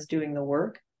diaphragm is doing the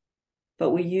work,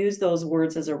 but we use those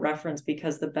words as a reference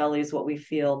because the belly is what we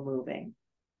feel moving.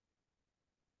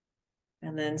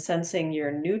 And then sensing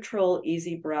your neutral,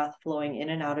 easy breath flowing in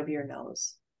and out of your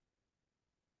nose.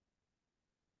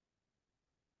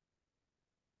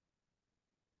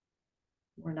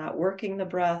 We're not working the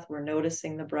breath, we're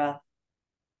noticing the breath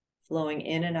flowing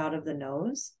in and out of the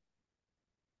nose.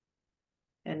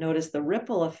 And notice the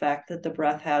ripple effect that the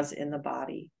breath has in the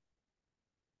body.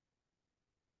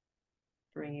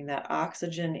 Bringing that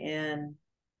oxygen in,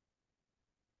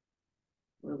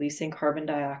 releasing carbon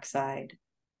dioxide.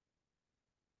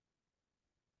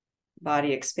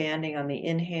 Body expanding on the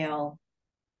inhale,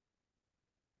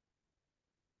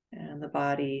 and the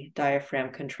body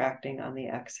diaphragm contracting on the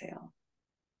exhale.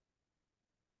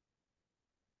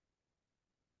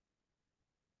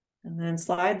 And then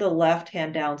slide the left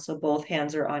hand down so both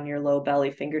hands are on your low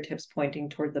belly, fingertips pointing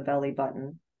toward the belly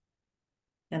button.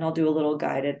 And I'll do a little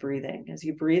guided breathing. As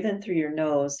you breathe in through your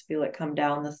nose, feel it come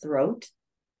down the throat,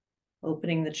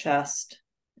 opening the chest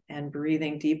and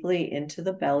breathing deeply into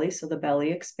the belly so the belly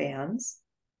expands.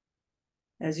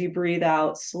 As you breathe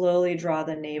out, slowly draw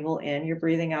the navel in. You're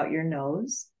breathing out your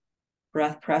nose,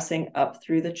 breath pressing up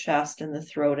through the chest and the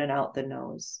throat and out the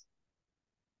nose.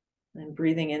 And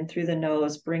breathing in through the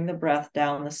nose, bring the breath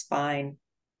down the spine,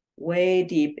 way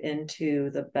deep into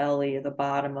the belly, the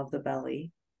bottom of the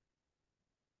belly.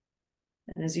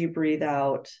 And as you breathe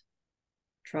out,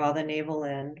 draw the navel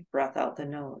in, breath out the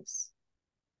nose.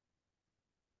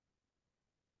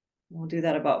 We'll do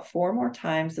that about 4 more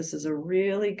times. This is a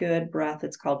really good breath.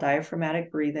 It's called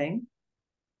diaphragmatic breathing.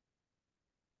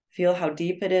 Feel how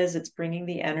deep it is. It's bringing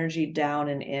the energy down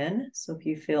and in. So if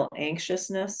you feel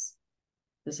anxiousness,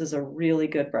 this is a really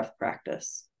good breath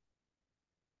practice.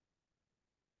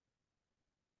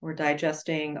 We're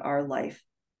digesting our life,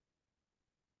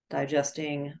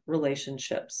 digesting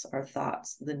relationships, our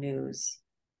thoughts, the news.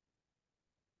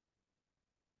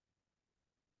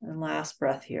 And last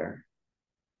breath here.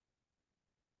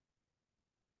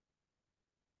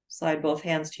 Slide both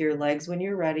hands to your legs when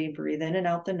you're ready. Breathe in and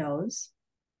out the nose.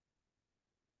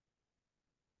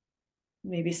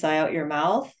 Maybe sigh out your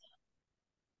mouth.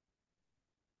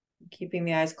 Keeping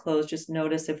the eyes closed, just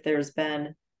notice if there's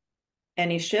been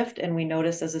any shift, and we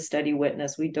notice as a steady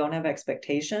witness. We don't have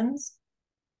expectations.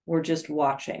 We're just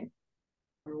watching.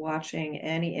 We're watching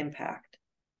any impact.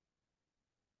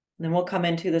 And then we'll come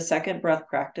into the second breath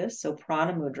practice. So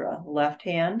prana mudra, left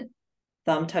hand,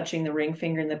 thumb touching the ring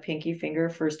finger and the pinky finger,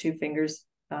 first 2 fingers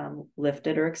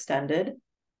lifted or extended.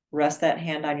 Rest that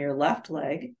hand on your left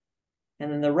leg.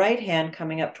 And then the right hand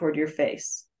coming up toward your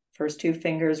face. First 2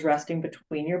 fingers resting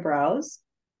between your brows.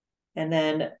 And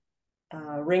then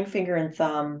ring finger and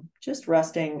thumb just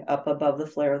resting up above the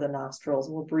flare of the nostrils.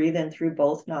 We'll breathe in through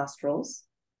both nostrils.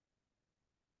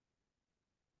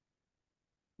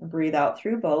 And breathe out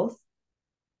through both.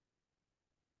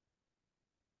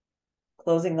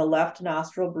 Closing the left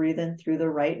nostril, breathe in through the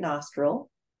right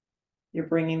nostril. You're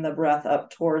bringing the breath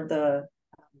up toward the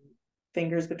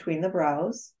fingers between the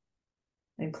brows,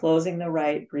 and closing the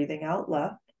right, breathing out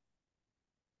left.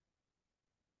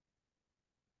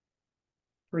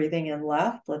 Breathing in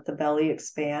left, let the belly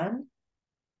expand.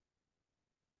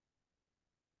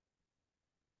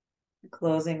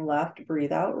 Closing left,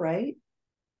 breathe out right.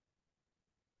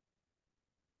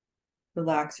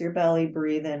 Relax your belly,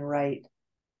 breathe in right.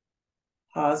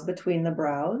 Pause between the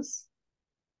brows.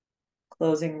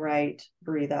 Closing right,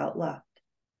 breathe out left.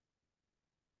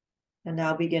 And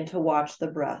now begin to watch the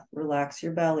breath. Relax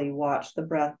your belly, watch the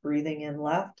breath, breathing in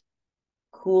left.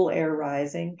 Cool air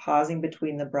rising, pausing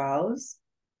between the brows.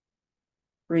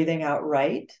 Breathing out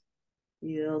right.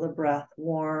 Feel the breath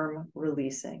warm,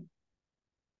 releasing.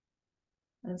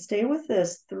 And stay with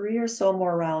this 3 or so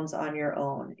more rounds on your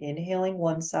own. Inhaling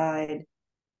one side,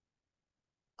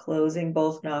 closing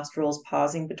both nostrils,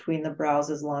 pausing between the brows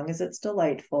as long as it's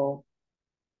delightful,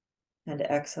 and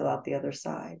exhale out the other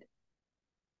side.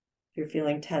 If you're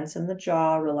feeling tense in the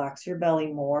jaw, relax your belly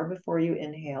more before you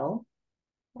inhale,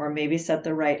 or maybe set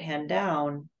the right hand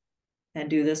down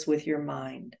and do this with your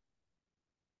mind.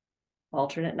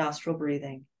 Alternate nostril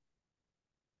breathing.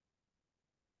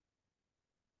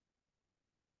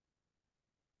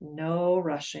 No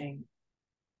rushing.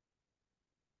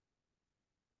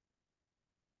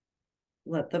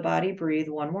 Let the body breathe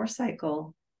one more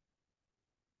cycle.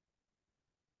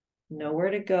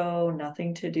 Nowhere to go,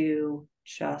 nothing to do,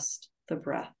 just the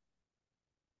breath.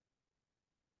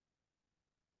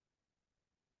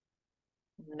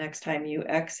 The next time you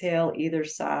exhale either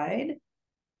side,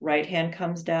 right hand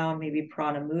comes down, maybe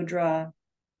prana mudra,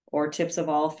 or tips of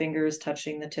all fingers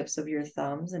touching the tips of your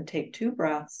thumbs, and take 2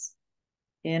 breaths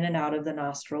in and out of the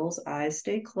nostrils. Eyes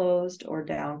stay closed or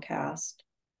downcast.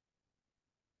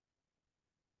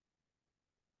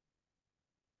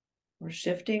 We're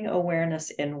shifting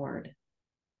awareness inward.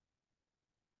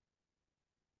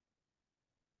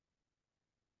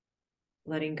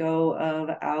 Letting go of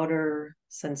outer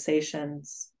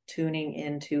sensations, tuning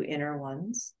into inner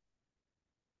ones.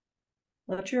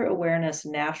 Let your awareness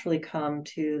naturally come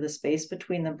to the space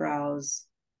between the brows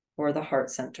or the heart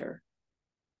center.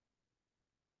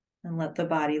 And let the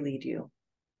body lead you.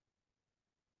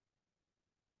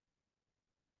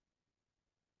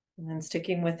 And then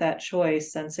sticking with that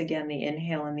choice, sense again the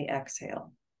inhale and the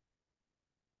exhale.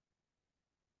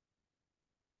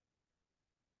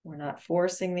 We're not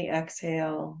forcing the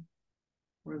exhale.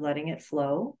 We're letting it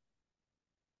flow.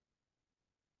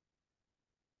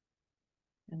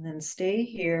 And then stay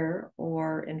here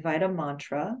or invite a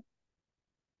mantra.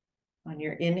 On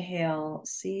your inhale,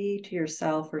 see to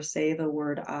yourself or say the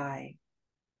word I.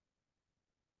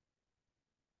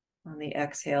 On the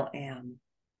exhale, am.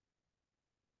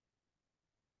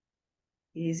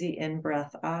 Easy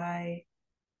in-breath, I.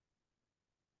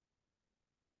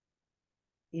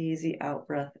 Easy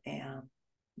out-breath, am.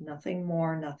 Nothing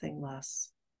more, nothing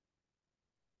less.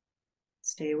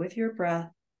 Stay with your breath.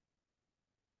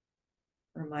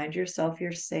 Remind yourself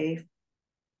you're safe.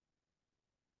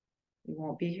 You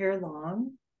won't be here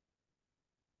long,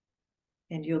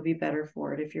 and you'll be better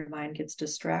for it. If your mind gets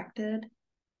distracted,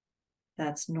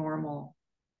 that's normal.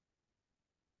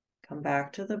 Come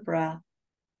back to the breath.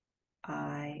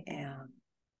 I am.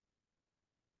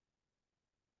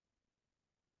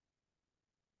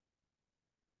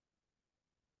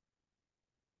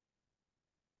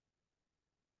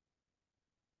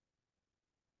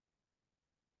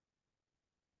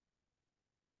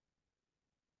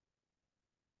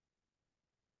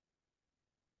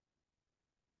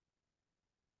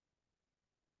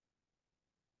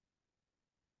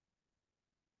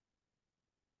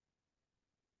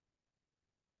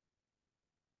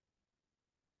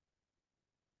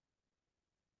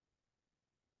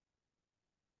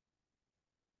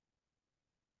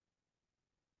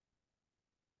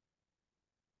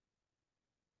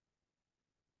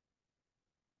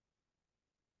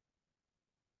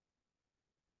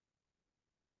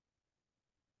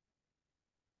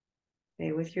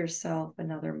 Stay with yourself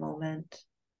another moment.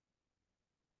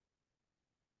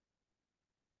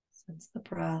 Sense the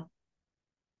breath.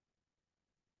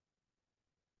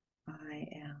 I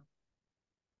am.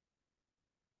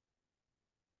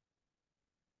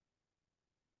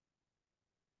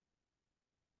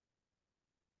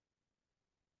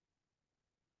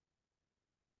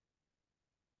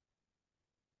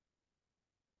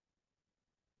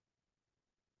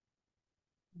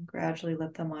 And gradually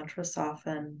let the mantra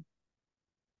soften.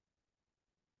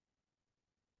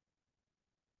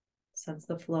 Sense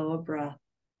the flow of breath.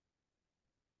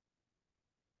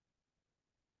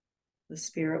 the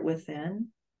spirit within,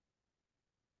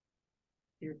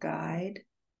 your guide,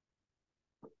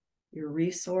 your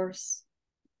resource,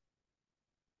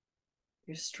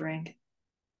 your strength,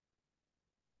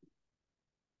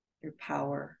 your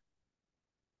power.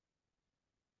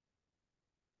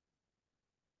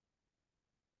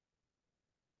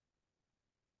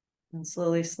 And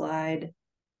slowly slide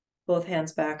both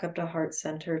hands back up to heart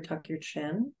center, tuck your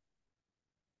chin.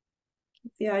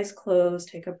 Keep the eyes closed,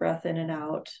 take a breath in and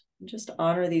out, and just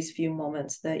honor these few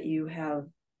moments that you have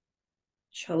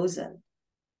chosen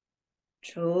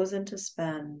to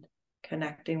spend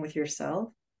connecting with yourself,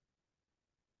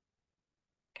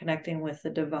 connecting with the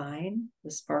divine,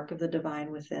 the spark of the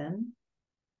divine within.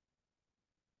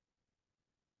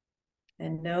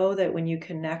 And know that when you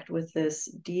connect with this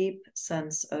deep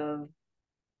sense of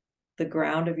the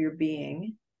ground of your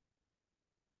being,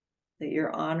 that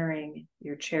you're honoring,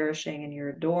 you're cherishing, and you're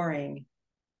adoring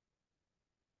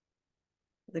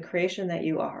the creation that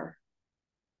you are,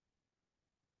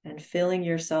 and filling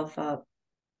yourself up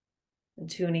and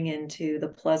tuning into the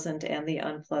pleasant and the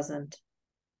unpleasant,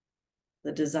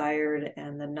 the desired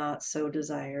and the not so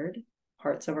desired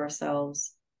parts of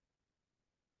ourselves,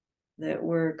 that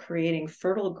we're creating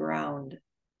fertile ground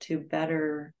to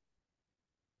better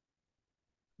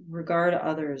regard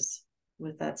others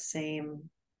with that same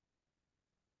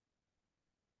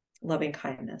loving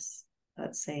kindness,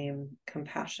 that same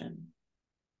compassion.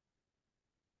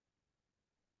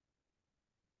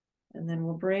 And then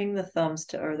we'll bring the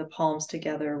the palms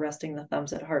together, resting the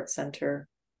thumbs at heart center.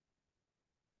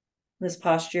 This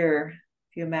posture,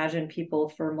 if you imagine, people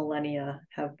for millennia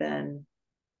have been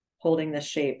holding this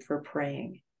shape for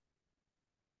praying.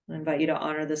 I invite you to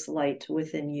honor this light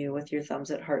within you with your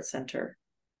thumbs at heart center.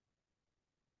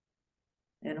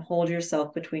 And hold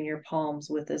yourself between your palms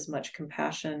with as much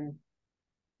compassion,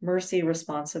 mercy,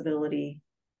 responsibility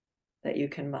that you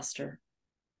can muster.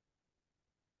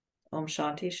 Om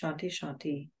Shanti, Shanti,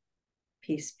 Shanti.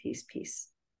 Peace, peace, peace.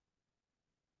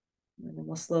 And then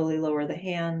we'll slowly lower the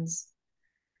hands.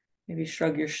 Maybe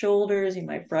shrug your shoulders. You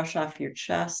might brush off your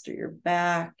chest or your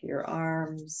back, your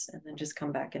arms, and then just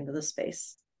come back into the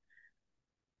space.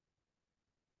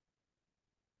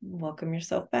 Welcome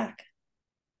yourself back.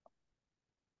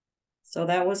 So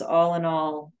that was all in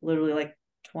all, literally like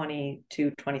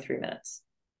 22, 23 minutes.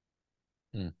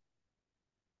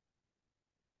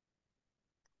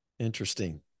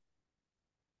 Interesting.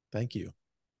 Thank you.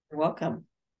 You're welcome.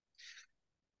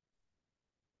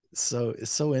 So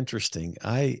it's so interesting.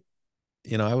 I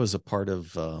was a part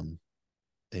of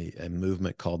a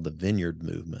movement called the Vineyard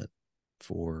Movement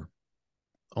for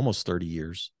almost 30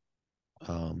 years.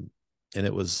 And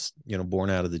it was, born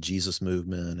out of the Jesus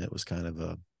movement. It was kind of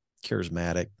a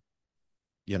charismatic,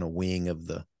 wing of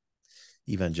the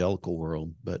evangelical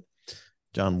world. But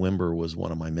John Wimber was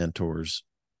one of my mentors.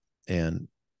 And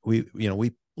we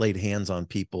laid hands on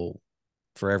people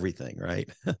for everything, right?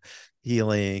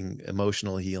 Healing,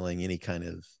 emotional healing, any kind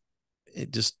of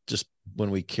just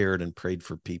when we cared and prayed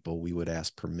for people, we would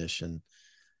ask permission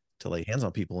to lay hands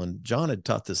on people. And John had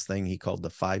taught this thing he called the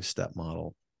 5-step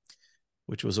model,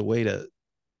 which was a way to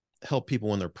help people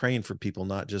when they're praying for people,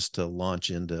 not just to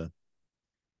launch into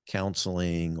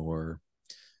counseling or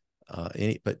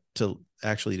but to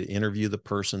actually to interview the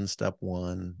person. Step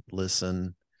 1,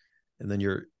 listen. And then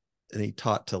he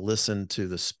taught to listen to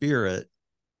the spirit,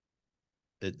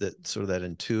 that sort of that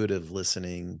intuitive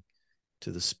listening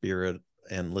to the spirit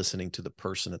and listening to the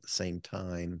person at the same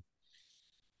time.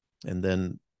 And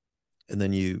then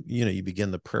you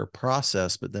begin the prayer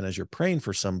process. But then as you're praying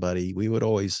for somebody, we would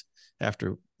always,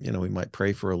 after, we might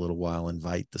pray for a little while,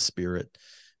 invite the spirit.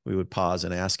 We would pause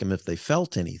and ask him if they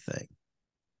felt anything.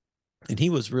 And he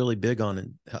was really big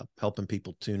on helping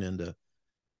people tune into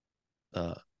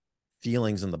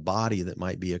feelings in the body that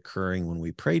might be occurring when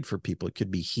we prayed for people. It could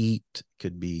be heat, it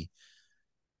could be,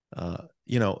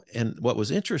 and what was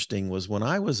interesting was when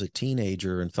I was a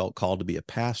teenager and felt called to be a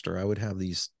pastor, I would have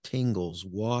these tingles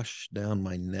wash down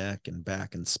my neck and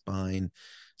back and spine,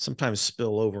 sometimes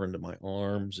spill over into my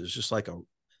arms. It's just like a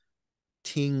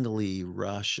tingly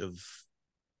rush of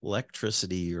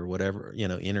electricity or whatever,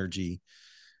 energy.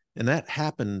 And that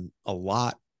happened a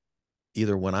lot,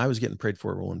 either when I was getting prayed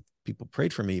for or when people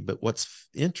prayed for me. But what's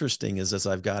interesting is, as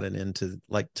I've gotten into,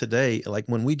 like today, like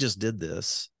when we just did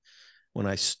this, when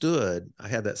I stood, I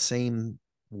had that same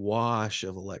wash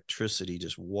of electricity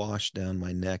just wash down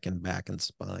my neck and back and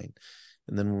spine.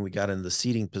 And then when we got in the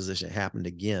seating position, it happened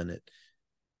again.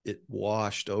 It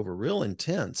washed over real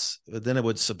intense, but then it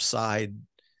would subside.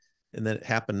 And then it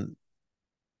happened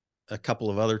a couple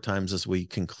of other times as we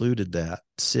concluded that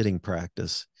sitting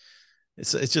practice.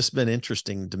 it's just been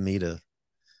interesting to me to,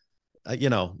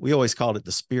 we always called it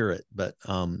the spirit, but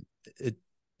it,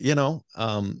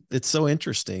 it's so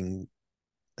interesting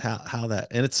how that,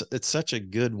 and it's such a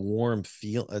good warm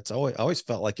feel. It's always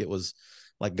felt like it was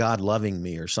like God loving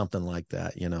me or something like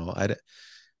that,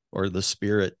 or the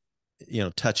spirit,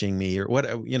 touching me or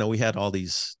what, we had all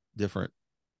these different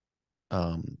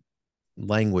um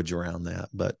language around that,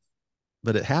 but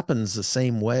it happens the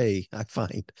same way, I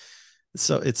find.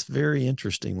 So it's very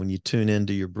interesting when you tune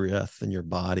into your breath and your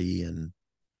body and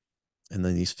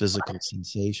then these physical A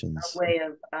sensations. way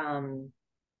of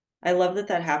I love that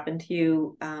that happened to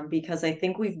you, because I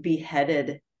think we've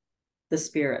beheaded the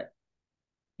spirit.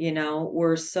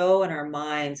 We're so in our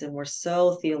minds and we're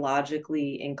so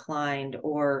theologically inclined,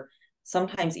 or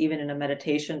sometimes even in a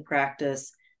meditation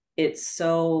practice, it's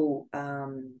so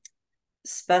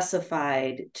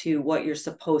specified to what you're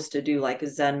supposed to do, like a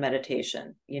Zen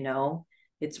meditation.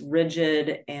 It's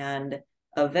rigid, and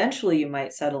eventually you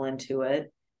might settle into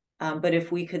it. But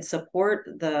if we could support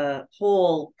the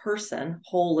whole person,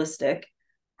 holistic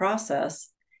process,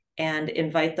 and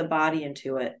invite the body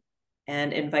into it,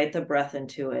 and invite the breath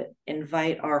into it,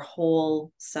 invite our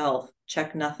whole self,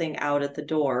 check nothing out at the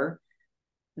door,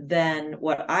 then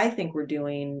what I think we're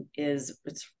doing is,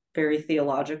 it's very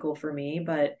theological for me,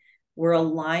 but we're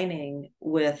aligning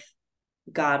with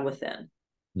God within.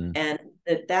 Mm. And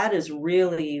that is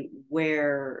really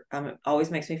where, it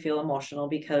always makes me feel emotional,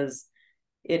 because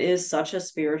it is such a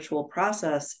spiritual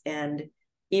process. And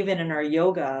even in our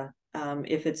yoga,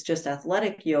 if it's just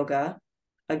athletic yoga,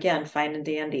 again, fine and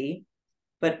dandy,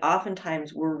 but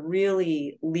oftentimes we're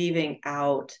really leaving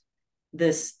out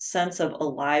this sense of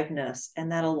aliveness.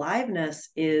 And that aliveness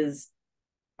is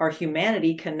our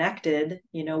humanity connected.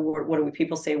 What do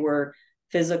people say? We're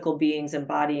physical beings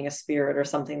embodying a spirit or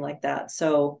something like that.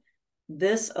 So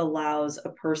this allows a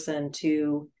person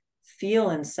to feel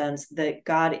and sense that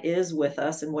God is with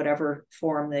us in whatever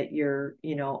form that you're,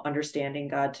 understanding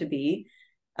God to be.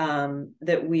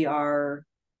 That we are,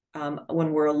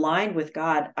 when we're aligned with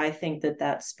God, I think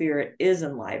that spirit is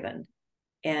enlivened,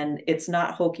 and it's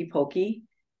not hokey pokey.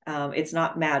 It's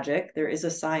not magic. There is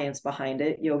a science behind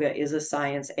it. Yoga is a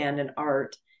science and an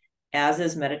art, as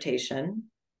is meditation.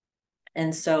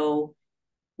 And so,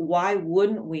 why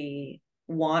wouldn't we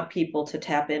want people to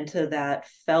tap into that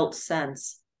felt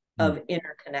sense Mm. of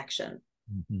interconnection?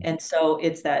 Mm-hmm. And so,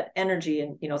 it's that energy,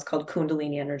 and it's called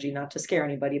Kundalini energy, not to scare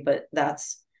anybody, but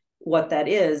that's what that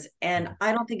is. And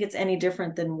I don't think it's any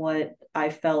different than what I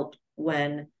felt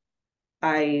when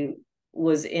I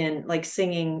was in, like,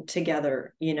 singing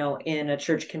together, in a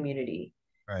church community.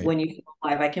 Right. When you feel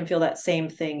alive, I can feel that same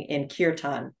thing in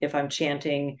kirtan if I'm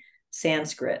chanting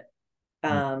Sanskrit.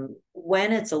 Mm.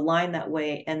 When it's aligned that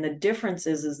way, and the difference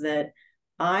is that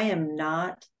I am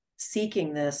not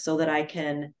seeking this so that I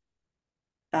can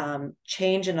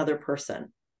change another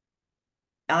person.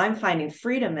 I'm finding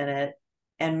freedom in it,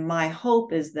 and my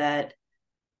hope is that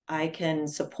I can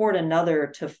support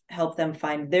another to help them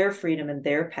find their freedom and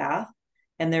their path.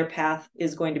 And their path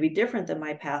is going to be different than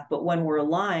my path. But when we're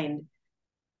aligned,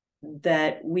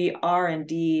 that we are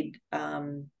indeed,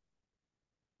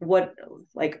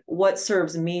 what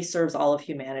serves me serves all of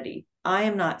humanity. I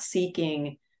am not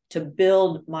seeking to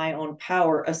build my own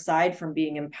power aside from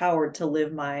being empowered to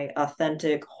live my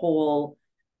authentic, whole,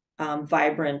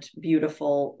 vibrant,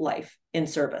 beautiful life in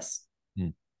service.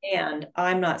 Mm. And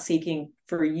I'm not seeking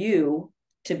for you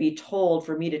to be told,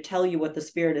 for me to tell you what the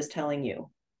spirit is telling you.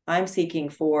 I'm seeking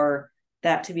for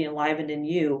that to be enlivened in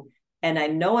you. And I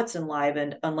know it's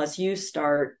enlivened unless you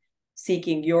start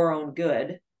seeking your own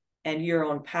good and your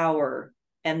own power.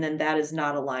 And then that is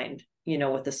not aligned,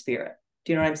 with the spirit.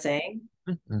 Do you know what I'm saying?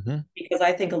 Mm-hmm. Because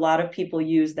I think a lot of people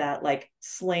use that, like,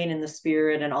 slain in the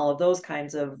spirit and all of those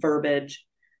kinds of verbiage,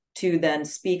 to then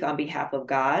speak on behalf of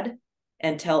God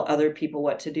and tell other people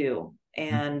what to do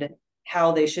and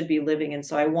how they should be living. And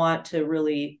so I want to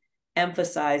really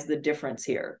emphasize the difference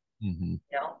here. Mm-hmm.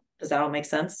 Does that all make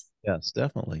sense? Yes,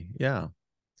 definitely. Yeah.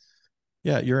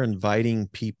 Yeah. You're inviting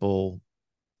people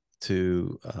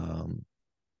to,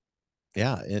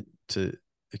 to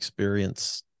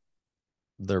experience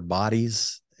their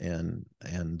bodies and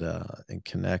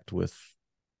connect with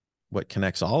what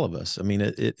connects all of us. I mean,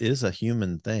 it is a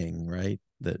human thing, right?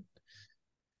 That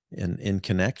in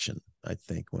connection, I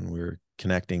think when we're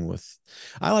connecting with,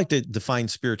 I like to define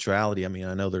spirituality. I mean,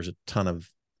 I know there's a ton of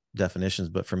definitions,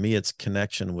 but for me, it's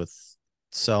connection with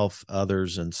self,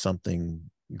 others, and something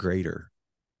greater.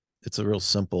 It's a real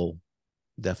simple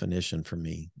definition for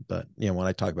me. But, when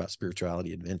I talk about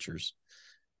spirituality adventures,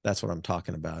 that's what I'm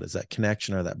talking about, is that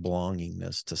connection or that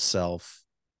belongingness to self,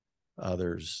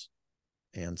 others,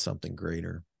 and something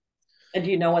greater. And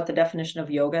do you know what the definition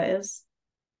of yoga is?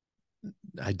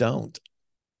 I don't.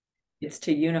 It's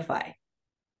to unify.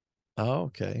 Oh,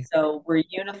 okay. So we're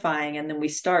unifying, and then we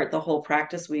start the whole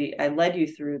practice. I led you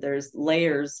through, there's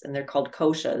layers and they're called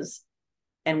koshas.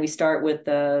 And we start with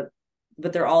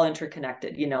but they're all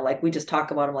interconnected, like we just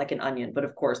talk about them like an onion, but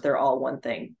of course they're all one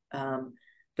thing.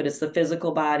 But it's the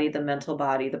physical body, the mental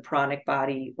body, the pranic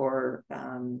body, or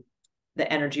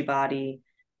the energy body,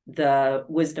 the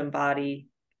wisdom body,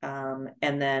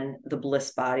 and then the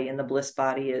bliss body. And the bliss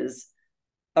body is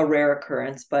a rare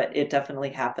occurrence, but it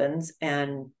definitely happens.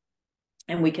 And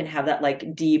we can have that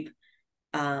like deep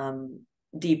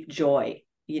joy,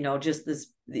 just this,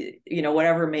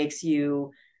 whatever makes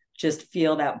you just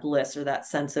feel that bliss or that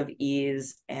sense of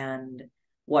ease and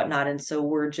whatnot. And so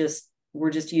we're just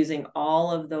using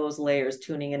all of those layers,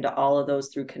 tuning into all of those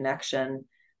through connection,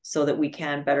 so that we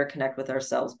can better connect with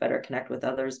ourselves, better connect with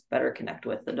others, better connect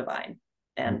with the divine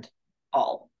and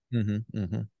all. Mm-hmm,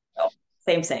 mm-hmm. So,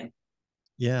 same.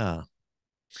 Yeah.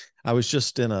 I was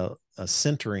just in a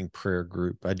centering prayer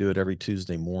group. I do it every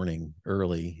Tuesday morning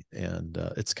early. And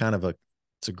it's a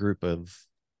group of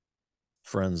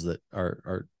friends that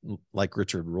are like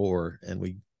Richard Rohr. And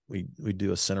we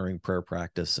do a centering prayer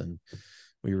practice, and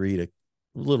we read a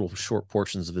little short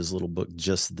portions of his little book,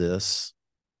 Just This.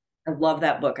 I love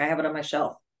that book. I have it on my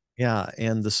shelf. Yeah.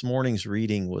 And this morning's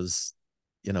reading was,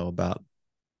 about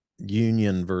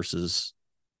union versus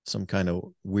some kind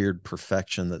of weird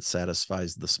perfection that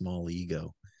satisfies the small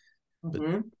ego.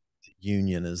 Mm-hmm. But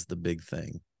union is the big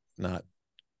thing, not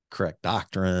correct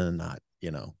doctrine, not,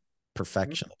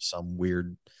 perfection of some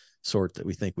weird sort that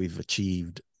we think we've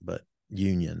achieved, but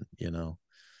union,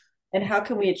 And how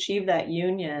can we achieve that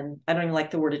union? I don't even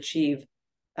like the word achieve.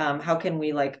 How can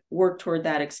we like work toward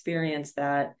that experience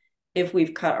that if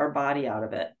we've cut our body out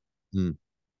of it?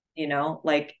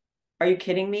 Like, are you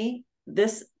kidding me?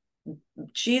 This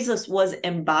Jesus was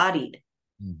embodied,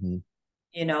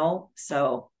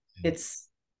 so it's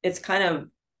kind of,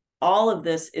 all of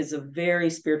this is a very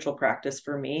spiritual practice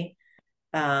for me.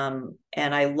 And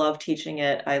I love teaching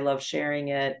it. I love sharing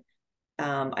it.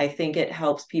 I think it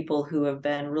helps people who have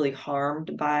been really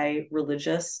harmed by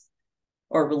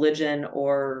religion,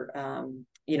 or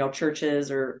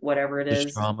churches or whatever it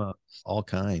is. Trauma, all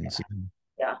kinds.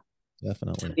 Yeah.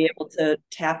 Definitely. To be able to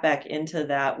tap back into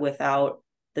that without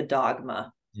the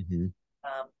dogma.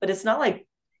 But it's not like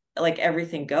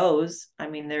everything goes. I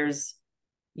mean, there's,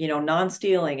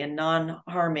 non-stealing and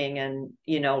non-harming and,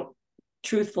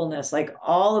 truthfulness, like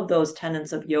all of those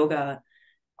tenets of yoga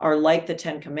are like the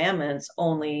 10 commandments,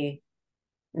 only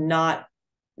not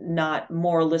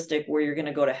moralistic where you're going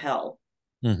to go to hell.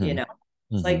 It's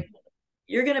like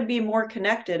you're going to be more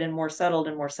connected and more settled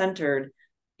and more centered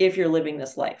if you're living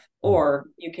this life, or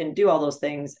you can do all those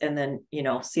things and then,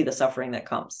 see the suffering that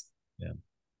comes. Yeah.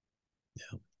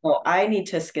 Well, I need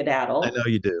to skedaddle. I know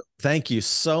you do. Thank you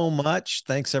so much.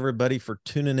 Thanks everybody for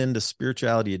tuning into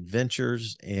Spirituality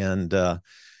Adventures. And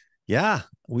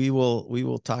we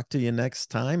will talk to you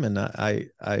next time. And I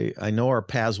know our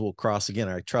paths will cross again.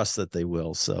 I trust that they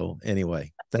will. So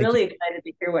anyway, really excited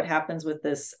to hear what happens with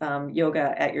this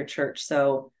yoga at your church.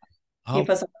 So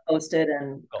keep us posted.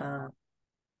 And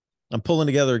I'm pulling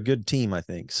together a good team, I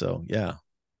think. So yeah.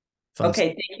 Okay.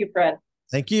 Thank you, Fred.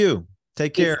 Thank you.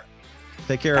 Take care.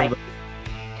 Take care, everybody.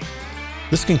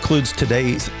 This concludes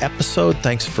today's episode.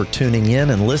 Thanks for tuning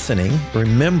in and listening.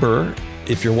 Remember,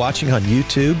 if you're watching on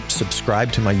YouTube,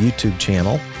 subscribe to my YouTube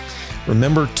channel.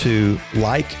 Remember to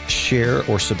like, share,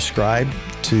 or subscribe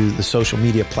to the social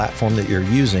media platform that you're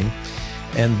using.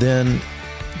 And then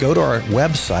go to our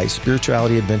website,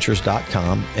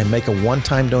 spiritualityadventures.com, and make a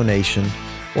one-time donation,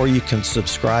 or you can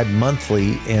subscribe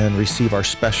monthly and receive our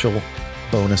special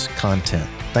bonus content.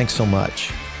 Thanks so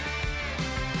much.